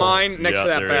There's a brutal. mine next Yeah, to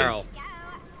that there barrel. is.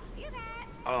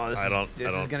 Oh, this I don't-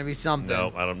 is I don't- gonna be something.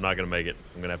 No, I'm not gonna make it.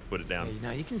 I'm gonna have to put it down.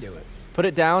 No, you can do it. Put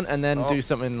it down and then Oh. do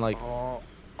something like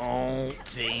Oh,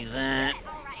 season.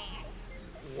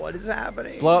 What is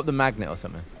happening? blow up the magnet or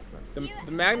something.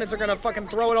 The magnets are gonna fucking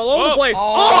throw it all over the Oh. place.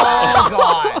 Oh,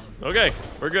 God. Okay,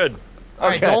 we're good. All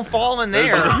right, Okay. don't fall in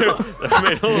there. I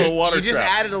made a little water You just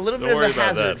trap. added a little Don't bit of worry a about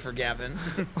hazard that. for Gavin.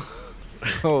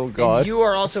 Oh And God! you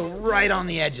are also right on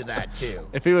the edge of that, too.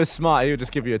 If he was smart, he would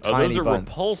just give you a Oh, tiny those are bunch.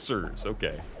 repulsors.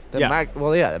 Okay. Yeah.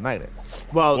 Well, yeah, the magnets.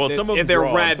 Well, some of if them they're draw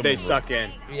and red, some they of them suck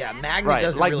in. Yeah, magnet Right,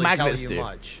 doesn't like really magnets tell you do.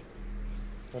 much.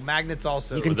 Well, magnets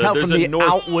also. You can There- tell there's from a the north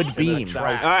outward and a beam. south.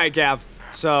 Right. All right, Gav.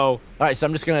 So All right, so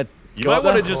I'm just gonna. You go might up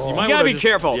want to there. just. You might gotta wanna be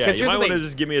careful, Yeah, 'cause you here's might the want to thing.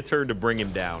 just give me a turn to bring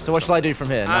him down. So what shall I do from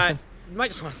here? Nothing. you might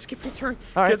just want to skip your turn.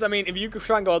 All right. Because, I mean, if you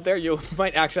try and go out there, you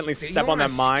might accidentally step on wanna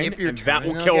that mine, skip your and that turn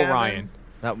will now, kill Gavin? Ryan.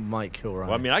 That might kill Ryan.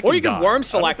 Well, I mean, I can Or you can die. worm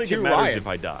select I don't think too, it matters Ryan. if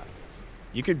I die.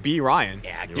 You could be Ryan.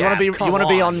 Yeah, you want to be? You want to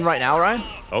be on right now, Ryan?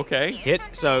 Okay.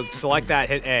 So select that,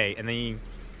 hit A, and then you.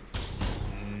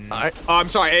 All right. Oh, I'm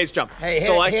sorry, A's jump. Hey, hit-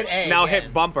 select, hit A now again.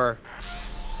 hit bumper.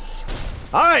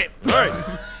 All right. All right.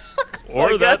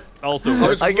 Or I that's guess- also I was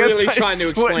works. I guess really I trying to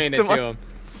explain switched it to to him.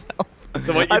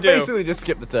 So what you I do? basically just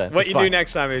skipped the turn. What It's you do fine.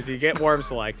 next time is you get worm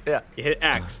select. Yeah. You hit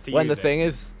X to When use the it. thing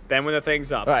is. Then when the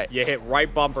thing's up, Right. you hit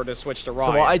right bumper to switch to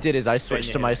Ryan. So what I did is I switched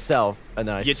you to hit it. myself, and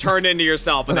then I. You turned into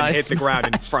yourself and And then I hit the ground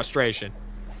in frustration.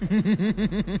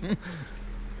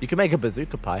 You can make a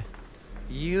bazooka pie.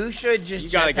 You should just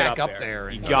You gotta jetpack get up up there. there.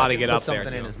 You and gotta fucking get put up there,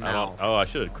 something in too. his I don't. mouth. Oh, I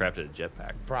should have crafted a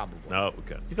jetpack. Probably. No, we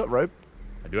couldn't. You got rope.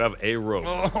 I do have a rope.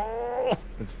 Oh,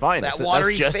 It's fine. that That's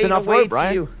watery just fate enough awaits rope,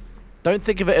 right? you. Don't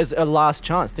think of it as a last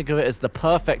chance. Think of it as the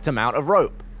perfect amount of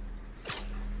rope.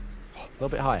 A little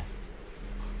bit higher.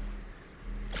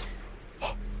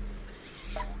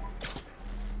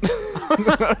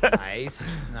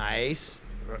 Nice, nice.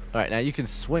 All right, now you can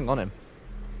swing on him.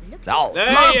 Look Oh, There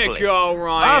lovely. you go,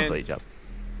 Ryan. Lovely jump.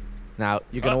 Now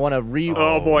you're gonna want to re.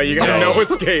 Oh boy, you gotta No. no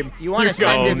escape. You want to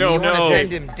send him? no, you want to no.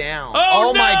 send him down?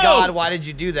 Oh, my no! God! Why did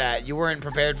you do that? You weren't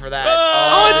prepared for that.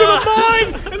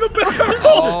 Onto the mine! In the barrel!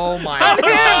 Oh my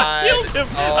God! killed him.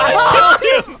 Oh, I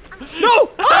killed him. No!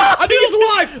 I think he's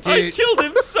alive! I Dude. killed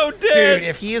him so dead. dude,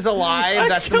 if he is alive,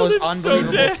 that's the killed most him so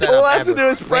unbelievable dead. setup All I have to ever. do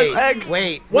is press wait, X.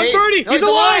 Wait, 130. wait. No, He's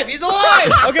alive. He's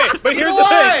alive. Okay, but here's the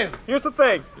alive. thing. Here's the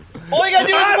thing. All you gotta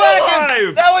do is I'm whack him.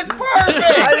 alive. That was I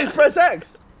perfect. just press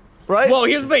X. right? Well,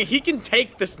 here's the thing. He can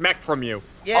take this mech from you.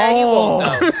 Yeah, he won't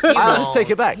though. He I'll just won't. take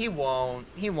it back. He won't.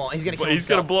 He won't. He's gonna kill But he's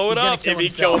gonna himself. blow it He's gonna up. kill If he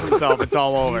himself. kills himself, it's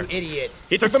all over. You idiot.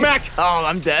 He took the mech. Oh,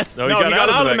 I'm dead. No, No, he he got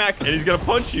out of the mech, and he's gonna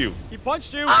punch you. He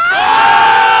punched you.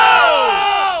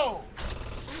 Oh!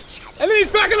 And then he's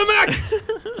back in the mech.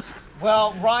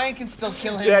 Well, Ryan can still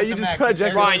kill him. Yeah, with you the just mech, heard but there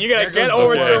Jack- goes- Ryan, you gotta there get goes the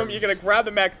over mech. to him. You gotta grab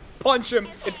the mech, punch him.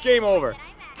 It's game over.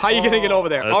 How are you gonna get over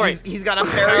there? That's- All right, He's got a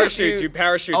parachute. parachute. You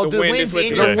parachute. Oh, the wind is wind's with in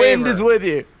you. your The favor. wind is with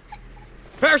you.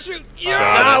 Parachute. Yeah.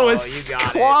 That Oh, was you got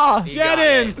it. class. You Get got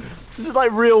in. it. This is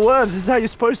like real worms. This is how you're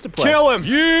supposed to play. Kill him.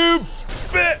 You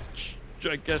bitch!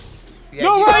 I guess. Yeah,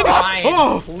 No, you- Ryan!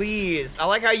 Oh. Please. I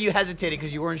like how you hesitated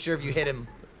because you weren't sure if you hit him.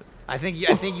 I think you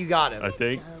got him. I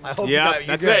think. I hope Yeah, you got him.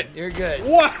 You're that's good. it. You're good.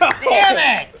 Wow.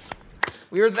 Damn it!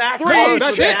 We were that Three. close.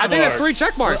 That's with it. I that think that's mark. 3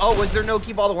 check marks. Oh, was there no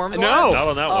keep all the worms No. alive? Not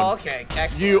on that Oh, one. okay.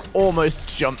 Excellent. You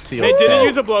almost jumped to your They didn't death.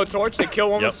 use a blowtorch. They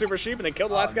killed one Yep. with super sheep, and they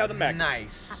killed the last guy with the mech.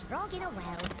 Nice. A frog in a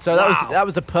well. So Wow. that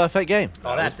was a perfect game.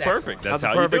 Oh, that's That's perfect. excellent. That's, That's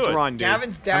how a perfect you do it. run, dude.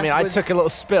 Gavin's death I mean, I was, took a little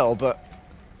spill, but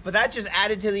but that just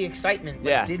added to the excitement. But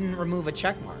Yeah. didn't remove a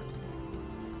check mark.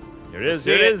 Here it is.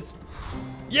 See Here it it? is.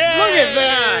 Yeah! Look at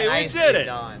that. We Nicely did it.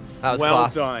 done. that was Well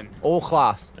class. done. All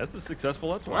class. That's a successful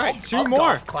Let's Watch. All right, 2 I'll more.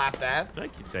 golf clap that.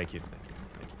 Thank you. Thank you. Thank you.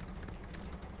 Thank you.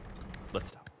 Let's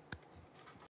stop.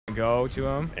 Go to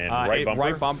him. And right bumper.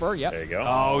 Right bumper. Yep. There you go.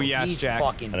 Oh yes, He's Jack.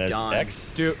 fucking And that's done.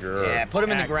 X. Dude. Sure. Yeah, put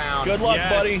him in the ground. Good luck,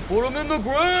 Yes. buddy. Put him in the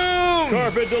ground.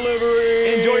 Carpet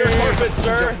delivery. Enjoy your carpet,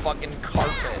 Your fucking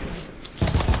carpets.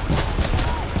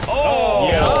 Oh,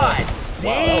 God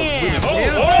damn, Oh,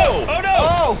 dude. oh, oh, no.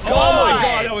 Oh, God. Oh my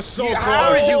God, that was so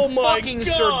How did you Oh my fucking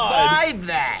God. survive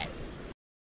that?